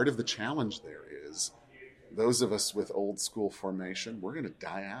 And part of the challenge there is those of us with old school formation, we're going to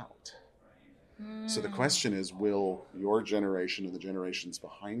die out. So the question is, will your generation and the generations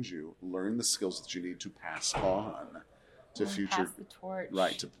behind you learn the skills that you need to pass on to future, pass the torch.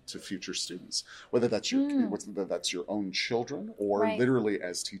 Right, to future students, whether that's your own children or literally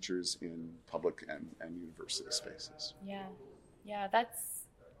as teachers in public and university spaces. Yeah, that's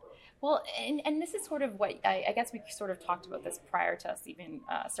well, and this is sort of what I guess we sort of talked about this prior to us even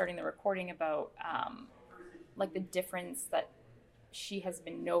starting the recording about like the difference that she has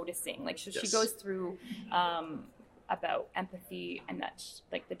been noticing. Like she goes through about empathy, and that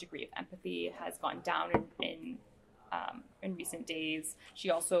like the degree of empathy has gone down in recent days. She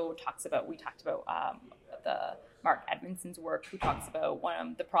also talked about the Mark Edmondson's work, who talks about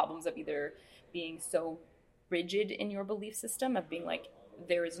one of the problems of either being so rigid in your belief system, of being like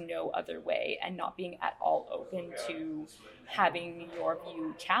there is no other way, and not being at all open to having your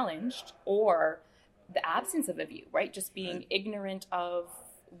view challenged, or the absence of a view, right? Just being ignorant of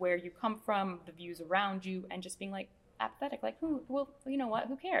where you come from, the views around you, and just being like apathetic, like, well, you know what,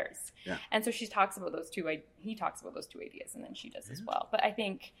 who cares? Yeah. And so he talks about those two ideas, and then she does as well. But I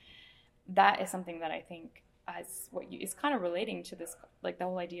think that is something that I think as is kind of relating to this, like the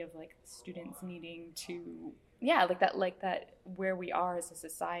whole idea of like students needing to, like that where we are as a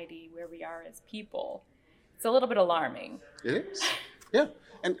society, where we are as people. It's a little bit alarming. It is. Yeah.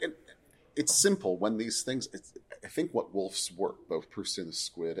 And it's simple when these things, I think what Juilfs' work, both Proust and the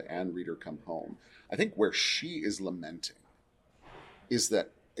Squid and Reader Come Home, I think where she is lamenting is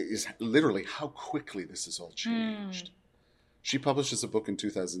literally how quickly this has all changed. She publishes a book in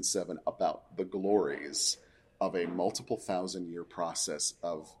 2007 about the glories of a multiple 1,000-year process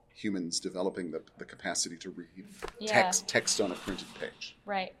of humans developing the capacity to read text on a printed page.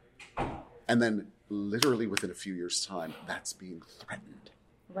 Right. And then literally within a few years' time, that's being threatened.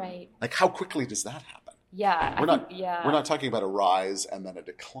 Right. Like, how quickly does that happen? Yeah. We're not talking about a rise and then a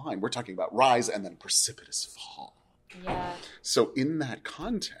decline. We're talking about rise and then precipitous fall. Yeah. So in that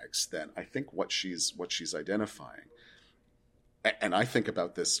context, then, I think what she's identifying, and I think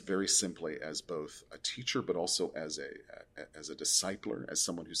about this very simply as both a teacher, but also as a discipler, as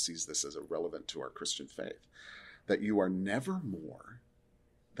someone who sees this as relevant to our Christian faith, that you are never more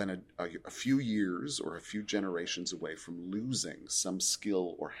than a few years or a few generations away from losing some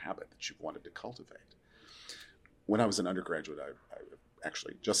skill or habit that you've wanted to cultivate. When I was an undergraduate, I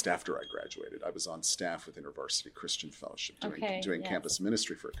actually, just after I graduated, I was on staff with InterVarsity Christian Fellowship doing campus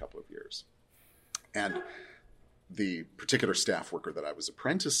ministry for a couple of years. And the particular staff worker that I was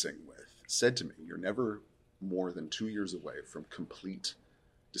apprenticing with said to me, "You're never more than 2 years away from complete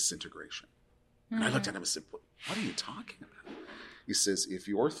disintegration." And I looked at him and said, "What are you talking about?" He says, if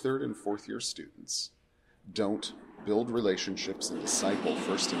your third and fourth year students don't build relationships and disciple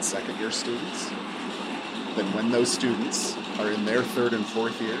first and second year students, then when those students are in their third and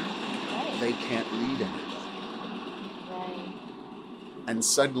fourth year, they can't lead anybody. Right. And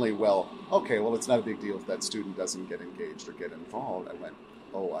suddenly, it's not a big deal if that student doesn't get engaged or get involved. I went,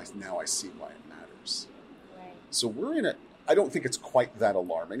 now I see why it matters. Right. So I don't think it's quite that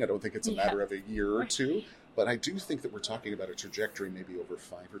alarming. I don't think it's a matter of a year or two. But I do think that we're talking about a trajectory maybe over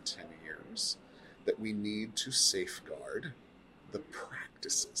 5 or 10 years that we need to safeguard the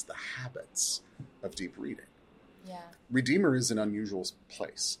practices, the habits of deep reading. Yeah. Redeemer is an unusual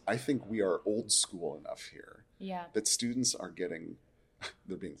place. I think we are old school enough here that students are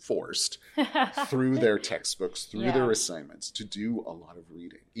they're being forced through their textbooks, through their assignments, to do a lot of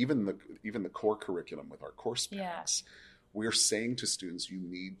reading. Even the core curriculum with our course packs, we're saying to students, you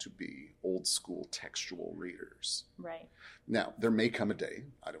need to be old school textual readers. Right. Now, there may come a day,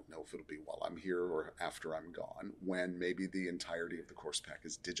 I don't know if it'll be while I'm here or after I'm gone, when maybe the entirety of the course pack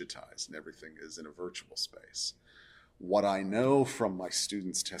is digitized and everything is in a virtual space. What I know from my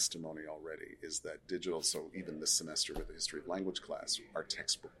students' testimony already is that digital, so even this semester with the history of language class, our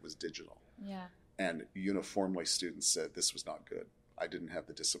textbook was digital. Yeah. And uniformly students said this was not good. I didn't have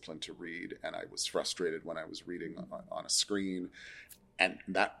the discipline to read, and I was frustrated when I was reading on a screen. And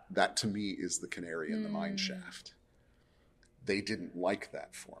that to me is the canary in the mine shaft. They didn't like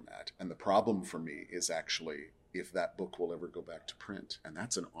that format. And the problem for me is actually if that book will ever go back to print. And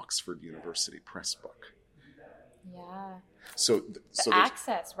that's an Oxford University Press book. Yeah. So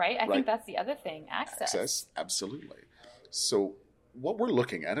access, right? I think that's the other thing. Access, absolutely. So what we're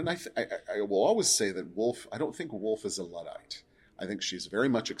looking at, and I will always say that I don't think Woolf is a Luddite. I think she's very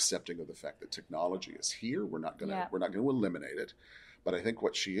much accepting of the fact that technology is here. We're not going to eliminate it. But I think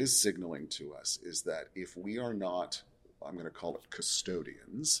what she is signaling to us is that if we are not, I'm going to call it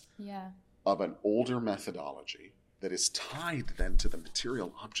custodians of an older methodology that is tied then to the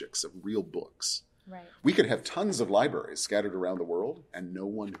material objects of real books, right. We could have tons of libraries scattered around the world and no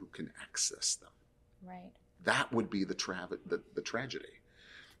one who can access them. Right. That would be the tragedy,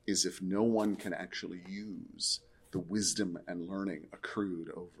 is if no one can actually use the wisdom and learning accrued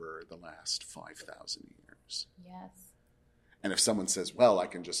over the last 5,000 years. Yes. And if someone says, well, I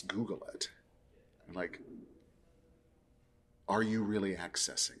can just Google it, I'm like, are you really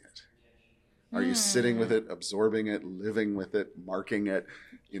accessing it? Are you sitting with it, absorbing it, living with it, marking it,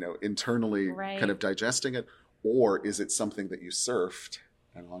 internally kind of digesting it? Or is it something that you surfed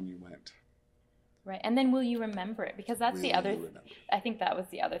and on you went? Right. And then will you remember it? Because that's the other, I think that was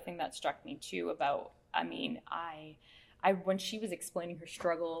the other thing that struck me too about, I when she was explaining her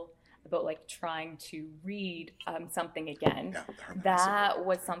struggle about like trying to read something again, that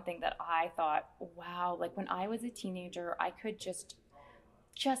was something that I thought, wow, like when I was a teenager, I could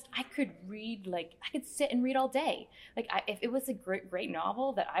I could read, like I could sit and read all day. Like if it was a great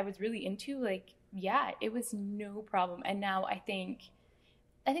novel that I was really into, like, yeah, it was no problem. And now I think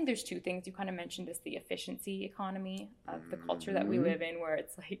there's two things. You kind of mentioned this, the efficiency economy of the culture that we live in, where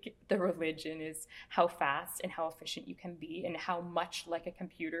it's like the religion is how fast and how efficient you can be and how much like a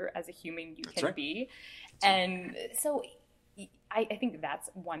computer as a human you can be. And so I think that's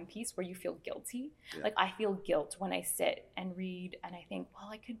one piece where you feel guilty. Yeah. Like I feel guilt when I sit and read and I think, well,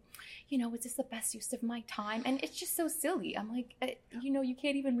 I could, is this the best use of my time? And it's just so silly. I'm like, you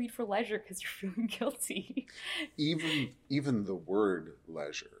can't even read for leisure because you're feeling guilty. Even the word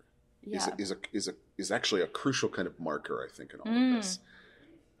leisure is actually a crucial kind of marker, I think, in all of this.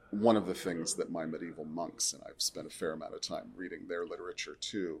 One of the things that my medieval monks, and I've spent a fair amount of time reading their literature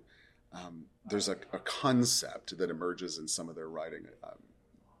too, there's a concept that emerges in some of their writing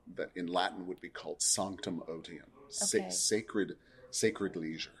that in Latin would be called sanctum odium, sacred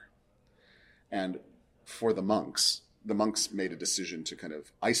leisure. And for the monks made a decision to kind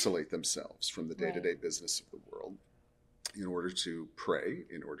of isolate themselves from the day-to-day business of the world in order to pray,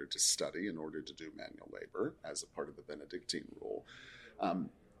 in order to study, in order to do manual labor as a part of the Benedictine rule.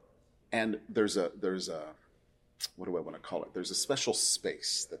 And there's a what do I want to call it? There's a special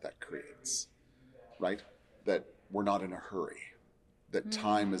space that creates, right? That we're not in a hurry. That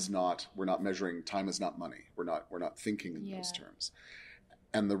time is not. We're not measuring. Time is not money. We're not thinking in those terms.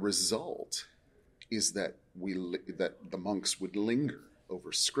 And the result is that that the monks would linger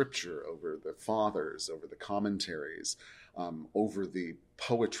over scripture, over the fathers, over the commentaries, over the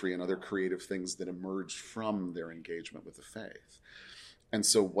poetry and other creative things that emerged from their engagement with the faith. And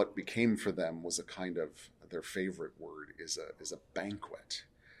so what became for them was a kind of, their favorite word is a banquet,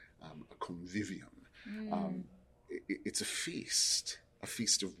 a convivium. It's a feast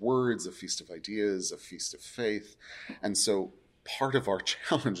of words, a feast of ideas, a feast of faith. And so part of our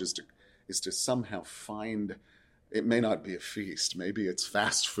challenge is to somehow find, it may not be a feast, maybe it's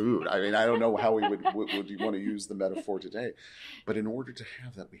fast food. I mean, I don't know how we would you want to use the metaphor today. But in order to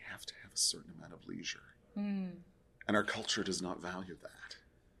have that, we have to have a certain amount of leisure. And our culture does not value that.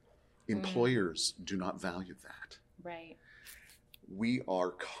 Employers do not value that. Right. We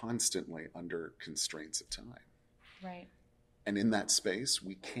are constantly under constraints of time. Right. And in that space,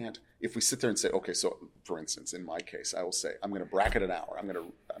 we can't, if we sit there and say, okay, so for instance, in my case, I will say, I'm going to bracket an hour. I'm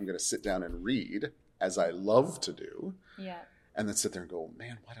going I'm going to sit down and read, as I love to do, Yeah. and then sit there and go,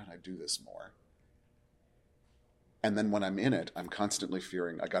 man, why don't I do this more? And then when I'm in it, I'm constantly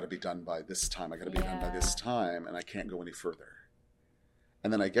fearing, I got to be done by this time. I got to be done by this time, and I can't go any further.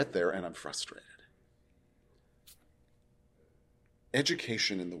 And then I get there and I'm frustrated.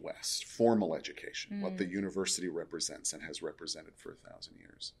 Education in the West, formal education, what the university represents and has represented for 1,000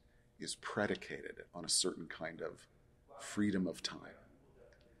 years, is predicated on a certain kind of freedom of time.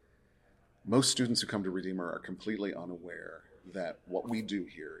 Most students who come to Redeemer are completely unaware that what we do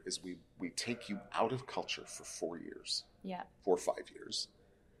here is we take you out of culture for 4 years, 4 or 5 years.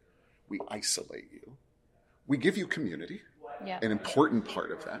 We isolate you. We give you community, an important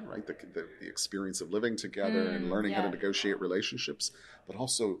part of that, right? The experience of living together and learning how to negotiate relationships, but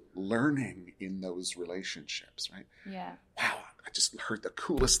also learning in those relationships, right? Yeah. Wow, I just heard the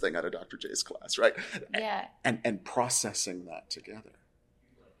coolest thing out of Dr. J's class, right? Yeah. And processing that together.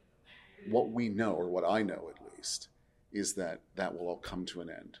 What we know, or what I know at least, is that will all come to an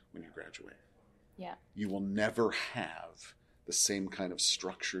end when you graduate. Yeah. You will never have the same kind of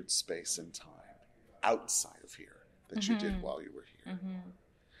structured space and time outside of here that you did while you were here.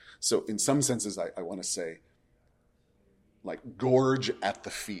 So in some senses, I want to say, like, gorge at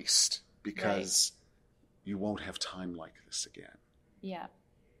the feast, because you won't have time like this again. Yeah.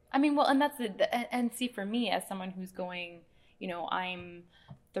 I mean, well, and that's and see, for me, as someone who's going, I'm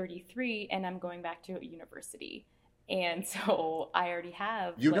 33 and I'm going back to university. And so I already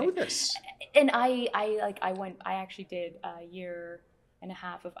have, know this. And I actually did a year and a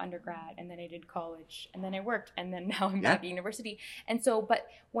half of undergrad, and then I did college, and then I worked, and then now I'm back at university. And so, but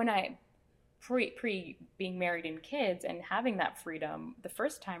when I pre being married and kids and having that freedom the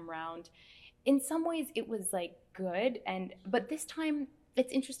first time round, in some ways it was like good. But this time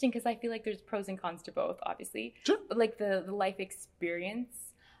it's interesting because I feel like there's pros and cons to both, obviously. Sure. But like the life experience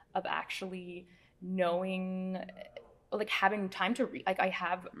of actually knowing, like having time to read. Like I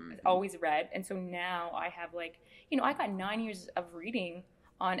have always read, and so now I have I got 9 years of reading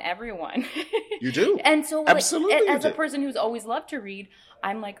on everyone. You do. And so absolutely, as a person who's always loved to read,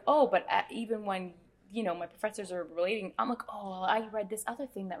 I'm like, oh, but even when my professors are relating, I'm like, oh, well, I read this other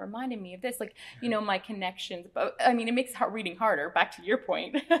thing that reminded me of this, my connections. But I mean, it makes reading harder, back to your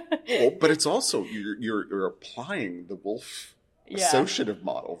point. But it's also you're applying the Wolf associative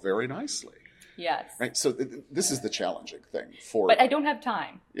model very nicely. Yes. Right. So this is the challenging thing But I don't have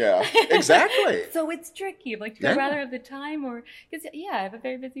time. Yeah, exactly. So it's tricky. Like, do I rather have the time, or because I have a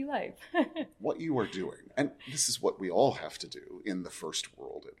very busy life. What you are doing, and this is what we all have to do in the first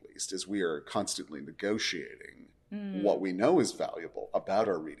world, at least, is we are constantly negotiating what we know is valuable about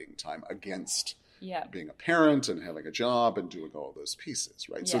our reading time against being a parent and having a job and doing all those pieces,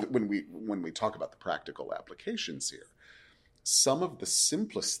 right? So that when we talk about the practical applications here, some of the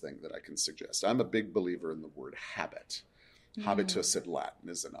simplest thing that I can suggest, I'm a big believer in the word habit. Habitus in Latin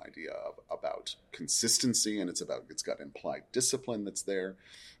is an idea about consistency, and it's got implied discipline that's there.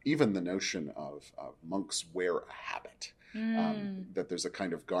 Even the notion of monks wear a habit, that there's a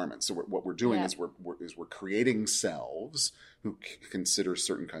kind of garment. So what we're doing is we're creating selves who consider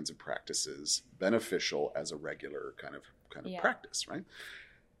certain kinds of practices beneficial as a regular kind of practice, right?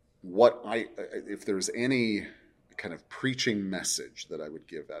 If there's any kind of preaching message that I would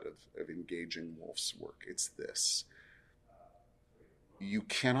give out of engaging Wolf's work, it's this. You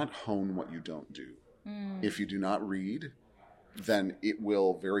cannot hone what you don't do. If you do not read, then it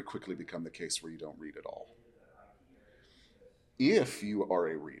will very quickly become the case where you don't read at all. If you are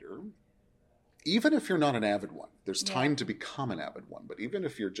a reader, even if you're not an avid one, there's time to become an avid one, but even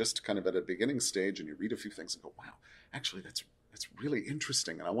if you're just kind of at a beginning stage and you read a few things and go, wow, actually that's really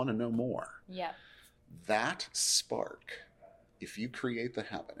interesting and I want to know more. Yeah. That spark, if you create the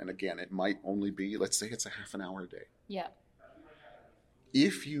habit, and again, it might only be, let's say it's a half an hour a day. Yeah.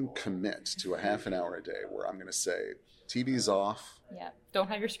 If you commit to a half an hour a day where I'm going to say, TV's off. Yeah. Don't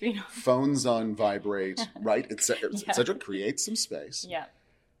have your screen on. Phones on vibrate, right? Et cetera. Create some space. Yeah.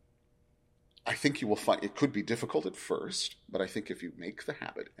 I think you will find, it could be difficult at first, but I think if you make the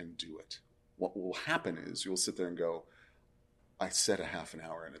habit and do it, what will happen is you'll sit there and go, I said a half an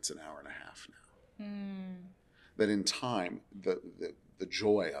hour and it's an hour and a half now. That in time, the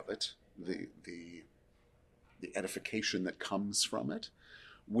joy of it, the edification that comes from it,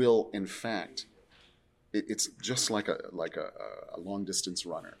 will in fact, it's just like a long distance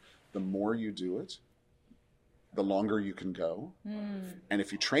runner. The more you do it, the longer you can go. And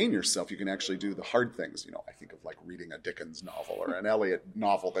if you train yourself, you can actually do the hard things. I think of like reading a Dickens novel or an Eliot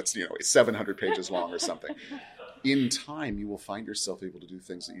novel that's 700 pages long or something. In time, you will find yourself able to do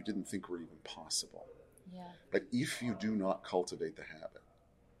things that you didn't think were even possible. Yeah. But if you do not cultivate the habit,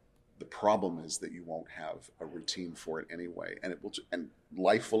 The problem is that you won't have a routine for it anyway, and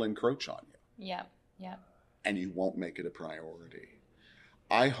life will encroach on you. Yeah, yeah. And you won't make it a priority.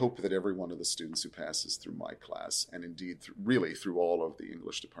 I hope that every one of the students who passes through my class, and indeed really through all of the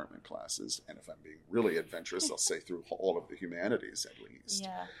English department classes, and if I'm being really adventurous, I'll say through all of the humanities at least,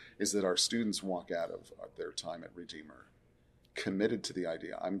 is that our students walk out of their time at Redeemer committed to the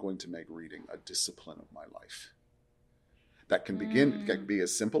idea, I'm going to make reading a discipline of my life. That can be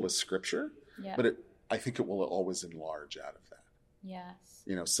as simple as scripture, but I think it will always enlarge out of that. Yes.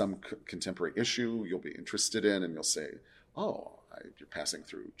 You know, some contemporary issue you'll be interested in, and you'll say, oh, you're passing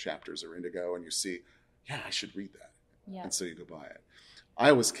through Chapters or Indigo, and you see, yeah, I should read that. Yeah. And so you go buy it.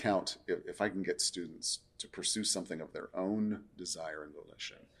 I always count, if I can get students to pursue something of their own desire and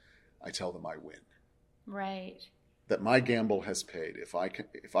volition, I tell them I win. Right. That my gamble has paid. If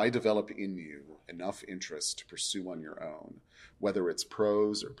I develop in you enough interest to pursue on your own, whether it's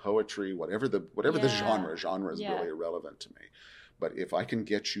prose or poetry, whatever the genre is really irrelevant to me. But if I can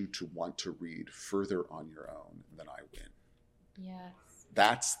get you to want to read further on your own, then I win. Yes.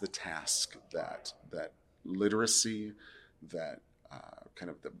 That's the task that literacy, that kind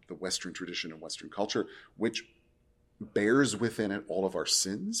of the Western tradition and Western culture, which bears within it all of our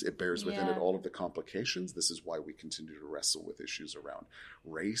sins. It bears within it all of the complications. This is why we continue to wrestle with issues around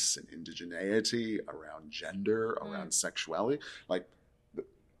race and indigeneity, around gender, around sexuality. Like,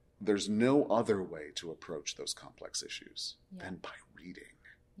 there's no other way to approach those complex issues than by reading.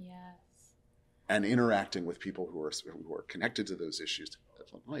 Yes. And interacting with people who are connected to those issues.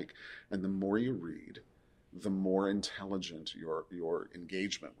 And the more you read, the more intelligent your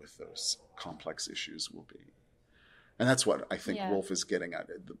engagement with those complex issues will be. And that's what I think Woolf is getting at,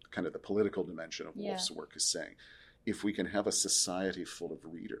 the political dimension of Woolf's work is saying. If we can have a society full of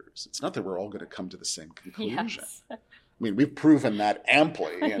readers, it's not that we're all going to come to the same conclusion. Yes. I mean, we've proven that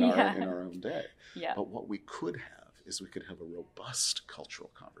amply in our own day. Yeah. But what we could have is we could have a robust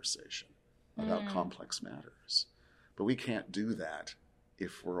cultural conversation about complex matters. But we can't do that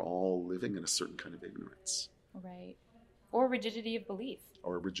if we're all living in a certain kind of ignorance. Right. Or rigidity of belief.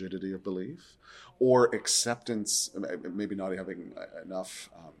 Or acceptance, maybe not having enough,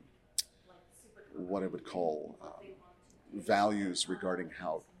 what I would call values regarding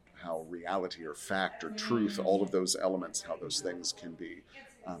how reality or fact or truth, all of those elements, how those things can be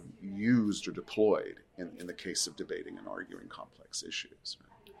used or deployed in the case of debating and arguing complex issues.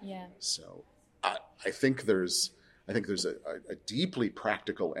 Right? Yeah. So I think there's a deeply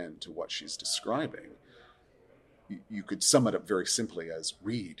practical end to what she's describing. You could sum it up very simply as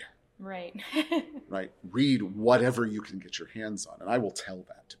read. Right. Right. Read whatever you can get your hands on. And I will tell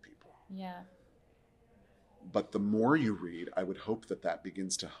that to people. Yeah. But the more you read, I would hope that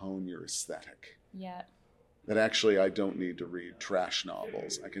begins to hone your aesthetic. Yeah. That actually I don't need to read trash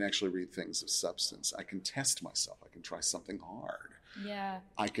novels. I can actually read things of substance. I can test myself. I can try something hard. Yeah.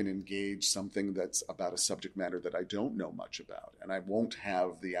 I can engage something that's about a subject matter that I don't know much about. And I won't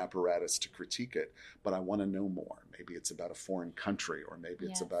have the apparatus to critique it, but I want to know more. Maybe it's about a foreign country, or maybe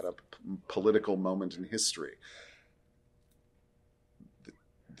it's about a political moment in history.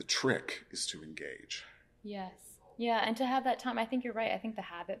 The trick is to engage. Yes. Yeah, and to have that time. I think you're right. I think the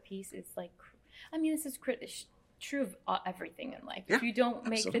habit piece is this is true of everything in life. If you don't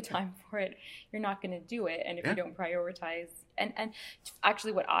make the time for it, you're not going to do it. And if you don't prioritize, and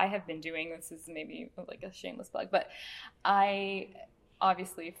actually what I have been doing, this is maybe like a shameless plug, but I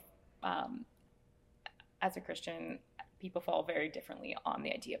obviously, as a Christian, people fall very differently on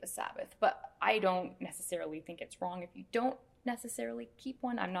the idea of a Sabbath, but I don't necessarily think it's wrong if you don't necessarily keep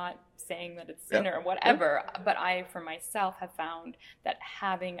one. I'm not saying that it's sin or whatever, but I, for myself, have found that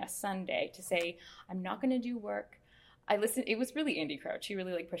having a Sunday to say, I'm not going to do work. It was really Andy Crouch. He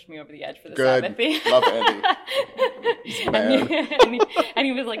really pushed me over the edge for the Sabbath thing. Love Andy. and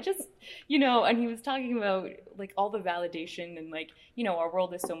he was like, just, and he was talking about all the validation and our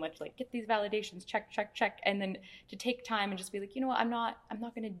world is so much get these validations, check. And then to take time and just be like, I'm not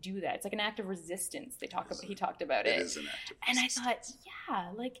going to do that. It's like an act of resistance. He talked about it. It is an act of resistance. And I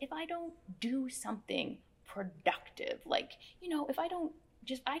thought, if I don't do something productive, if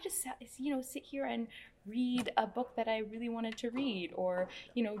I just sit here and read a book that I really wanted to read, or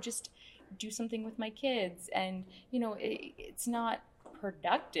just do something with my kids, and it's not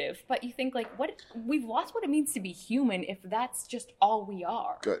productive. But you think we've lost what it means to be human if that's just all we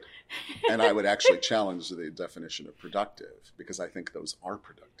are. Good. And I would actually challenge the definition of productive, because I think those are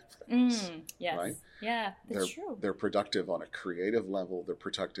productive things. Yes. Right? Yeah, that's true. They're productive on a creative level. They're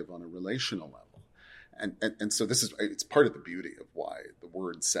productive on a relational level. And so it's part of the beauty of why the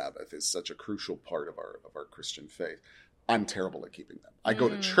word Sabbath is such a crucial part of our Christian faith. I'm terrible at keeping them. I go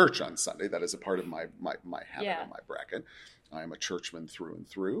to church on Sunday. That is a part of my habit and my bracket. I am a churchman through and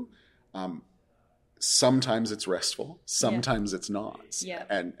through. Sometimes it's restful. Sometimes it's not. Yeah.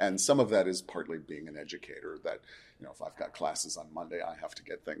 And some of that is partly being an educator that, if I've got classes on Monday, I have to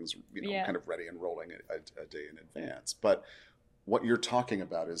get things, kind of ready and rolling a day in advance. But what you're talking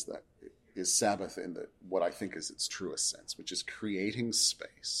about is Sabbath in what I think is its truest sense, which is creating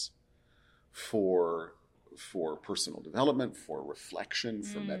space for personal development, for reflection,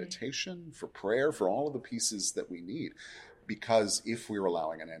 for meditation, for prayer, for all of the pieces that we need. Because if we're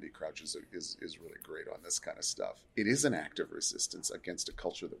allowing, and Andy Crouch is really great on this kind of stuff, it is an act of resistance against a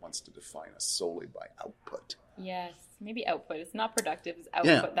culture that wants to define us solely by output. Yes, maybe output. It's not productive, it's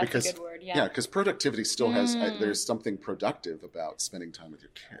output. That's a good word. Yeah, because productivity still has, there's something productive about spending time with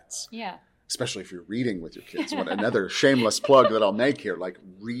your kids. Yeah. Especially if you're reading with your kids. What another shameless plug that I'll make here,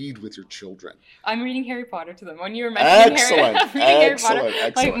 read with your children. I'm reading Harry Potter to them. When you were mentioning Harry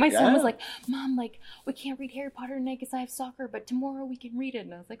Potter, my son was like, Mom, we can't read Harry Potter tonight because I have soccer, but tomorrow we can read it.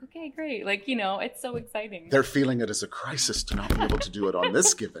 And I was like, okay, great. It's so exciting. They're feeling it as a crisis to not be able to do it on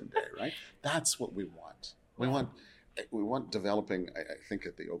this given day, right? That's what we want. We want developing, I think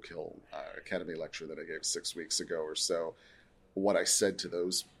at the Oak Hill Academy lecture that I gave 6 weeks ago or so, what I said to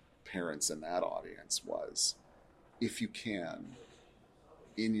those parents in that audience was, if you can,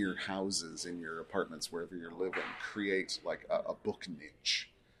 in your houses, in your apartments, wherever you're living, create a book niche,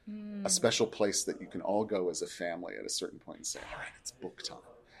 a special place that you can all go as a family at a certain point and say, all right, it's book time.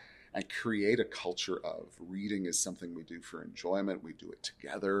 And create a culture of reading is something we do for enjoyment. We do it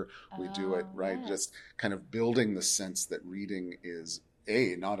together. We do it, right? Yes. Just kind of building the sense that reading is,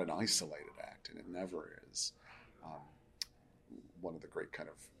 not an isolated act, and it never is. One of the great kind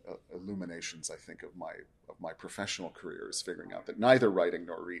of illuminations, I think, of my professional career is figuring out that neither writing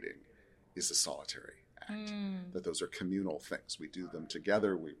nor reading is a solitary act. That those are communal things. We do them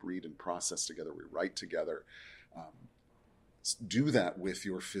together. We read and process together. We write together. Do that with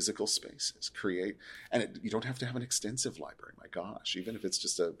your physical spaces. Create, and you don't have to have an extensive library. My gosh, even if it's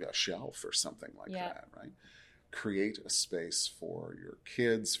just a shelf or something like that, right? Create a space for your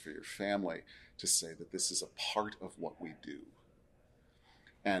kids, for your family, to say that this is a part of what we do.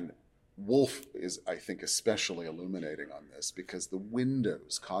 And Wolf is, I think, especially illuminating on this because the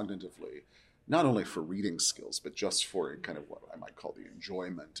windows cognitively, not only for reading skills, but just for kind of what I might call the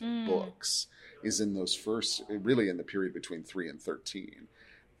enjoyment of books, is in those really in the period between 3 and 13.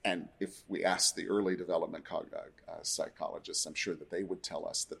 And if we ask the early development psychologists, I'm sure that they would tell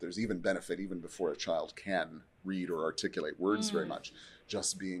us that there's even benefit, even before a child can read or articulate words very much,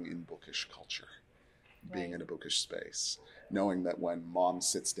 just being in bookish culture, being in a bookish space. Knowing that when mom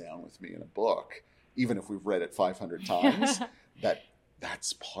sits down with me in a book, even if we've read it 500 times,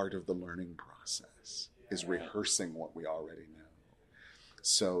 that's part of the learning process, is rehearsing what we already know.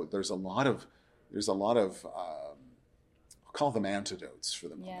 So there's a lot of I'll call them antidotes for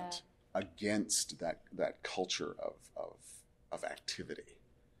the moment against that culture of activity.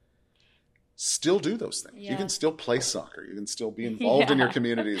 Still do those things. You can still play soccer. You can still be involved in your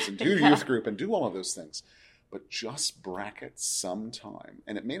communities and do youth group and do all of those things. But just bracket some time,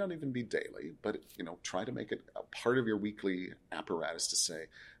 and it may not even be daily, but try to make it a part of your weekly apparatus to say,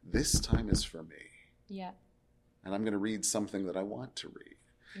 this time is for me. Yeah. And I'm going to read something that I want to read.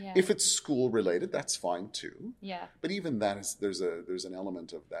 Yeah. If it's school related, that's fine too. Yeah. But even that is there's an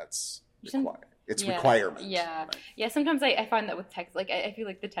element of that's required. It's requirement. Yeah. Right? Yeah. Sometimes I find that with text, I feel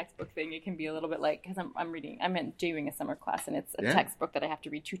like the textbook thing, it can be a little bit because I'm doing a summer class and it's a textbook that I have to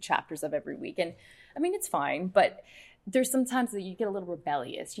read 2 chapters of every week. And I mean, it's fine, but there's sometimes that you get a little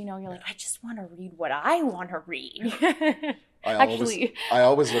rebellious, you're like, I just want to read what I want to read. I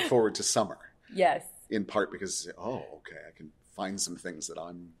always look forward to summer. Yes. In part because, I can find some things that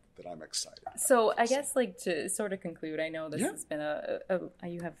I'm excited about. So I guess to sort of conclude, I know this has been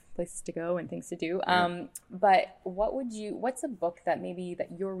you have places to go and things to do. But what's a book that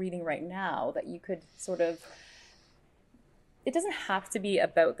you're reading right now that you could sort of, it doesn't have to be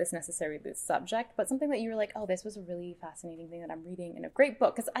about this subject, but something that you were like, oh, this was a really fascinating thing that I'm reading in a great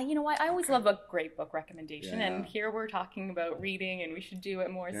book. Because I always love a great book recommendation. And here we're talking about reading and we should do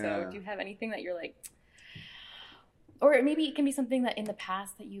it more. Yeah. So do you have anything that you're like, or maybe it can be something that in the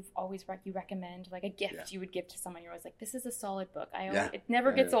past that you've always you recommend, like a gift you would give to someone. You're always like, this is a solid book. It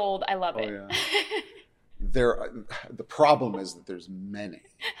never gets old. I love it. Yeah. The problem is that there's many,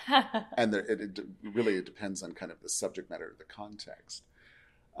 and it really depends on kind of the subject matter, the context.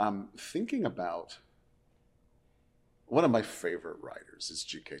 Thinking about one of my favorite writers is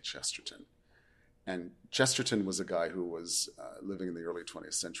G.K. Chesterton. And Chesterton was a guy who was living in the early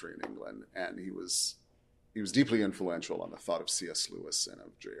 20th century in England, and he was he was deeply influential on the thought of C.S. Lewis and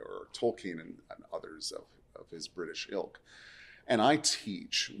of J.R.R. Tolkien and others of his British ilk. And I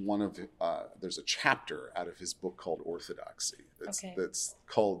teach there's a chapter out of his book called Orthodoxy that's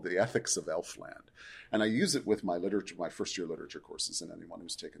called The Ethics of Elfland. And I use it with my first year literature courses, and anyone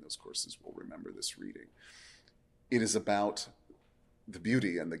who's taken those courses will remember this reading. It is about the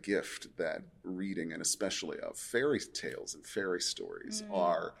beauty and the gift that reading, and especially of fairy tales and fairy stories,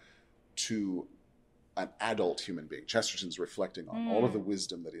 are to an adult human being. Chesterton's reflecting on all of the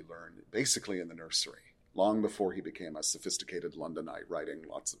wisdom that he learned basically in the nursery, long before he became a sophisticated Londonite, writing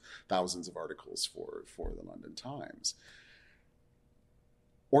thousands of articles for the London Times.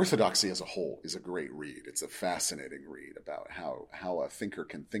 Orthodoxy as a whole is a great read. It's a fascinating read about how a thinker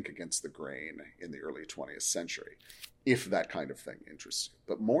can think against the grain in the early 20th century, if that kind of thing interests you.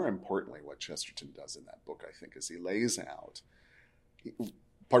 But more importantly, what Chesterton does in that book, I think, is he lays out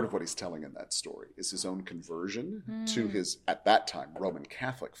part of what he's telling in that story is his own conversion to his, at that time, Roman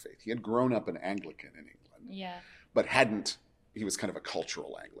Catholic faith. He had grown up an Anglican in England, but he was kind of a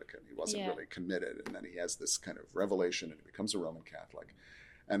cultural Anglican. He wasn't really committed. And then he has this kind of revelation and he becomes a Roman Catholic.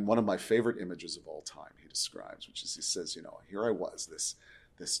 And one of my favorite images of all time he describes, which is, he says, here I was, this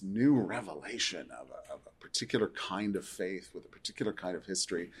new revelation of a particular kind of faith with a particular kind of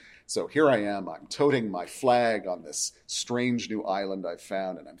history. So here I am, I'm toting my flag on this strange new island I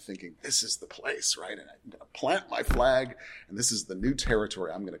found, and I'm thinking, this is the place, right? And I'm going to plant my flag, and this is the new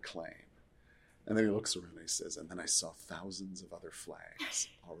territory I'm going to claim. And then he looks around and he says, and then I saw thousands of other flags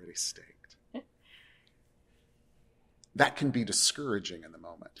already staked. That can be discouraging in the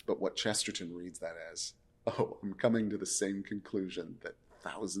moment, but what Chesterton reads that as, I'm coming to the same conclusion that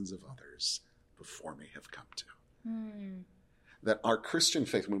thousands of others before me have come to. That our Christian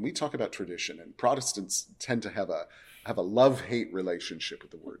faith, when we talk about tradition, and Protestants tend to have a love-hate relationship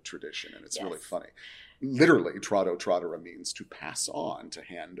with the word tradition, and it's really funny. Literally, trattora means to pass on, to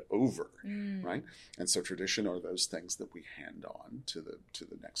hand over, right? And so tradition are those things that we hand on to the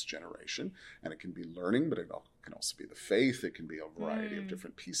next generation, and it can be learning, but it can also be the faith. It can be a variety of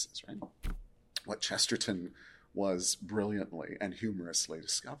different pieces, right? What Chesterton was brilliantly and humorously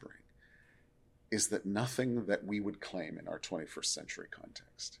discovering is that nothing that we would claim in our 21st century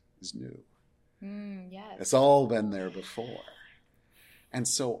context is new. It's all been there before. And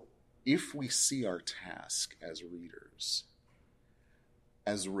so if we see our task as readers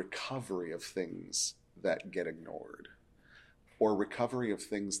as recovery of things that get ignored, or recovery of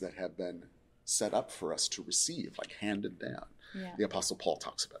things that have been set up for us to receive, like handed down. The Apostle Paul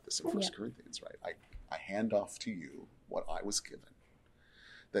talks about this in 1 Corinthians, right? I hand off to you what I was given.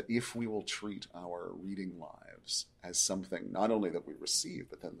 That if we will treat our reading lives as something not only that we receive,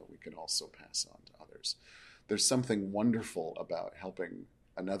 but then that we can also pass on to others. There's something wonderful about helping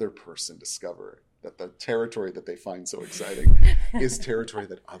another person discover that the territory that they find so exciting is territory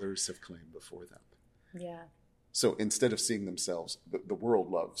that others have claimed before them. So instead of seeing themselves, the world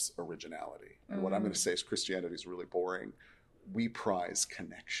loves originality. And what I'm going to say is Christianity is really boring. We prize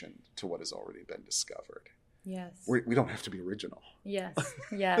connection to what has already been discovered. We don't have to be original.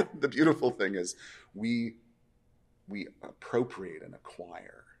 The beautiful thing is we appropriate and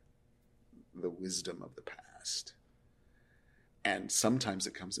acquire the wisdom of the past. And sometimes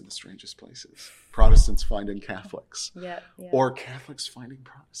it comes in the strangest places. Protestants find in Catholics, or Catholics finding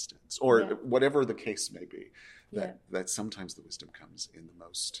Protestants, or whatever the case may be, that sometimes the wisdom comes in the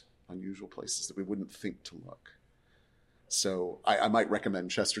most unusual places that we wouldn't think to look. So I might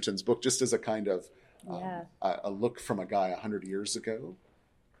recommend Chesterton's book just as a kind of a look from a guy 100 years ago,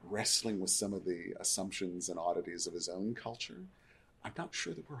 wrestling with some of the assumptions and oddities of his own culture. I'm not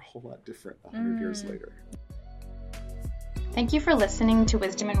sure that we're a whole lot different 100 years later. Thank you for listening to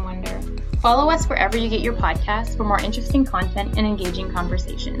Wisdom and Wonder. Follow us wherever you get your podcasts for more interesting content and engaging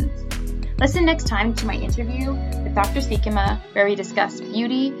conversations. Listen next time to my interview with Dr. Sikima, where we discuss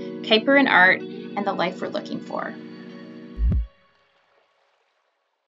beauty, Kuiper and art, and the life we're looking for.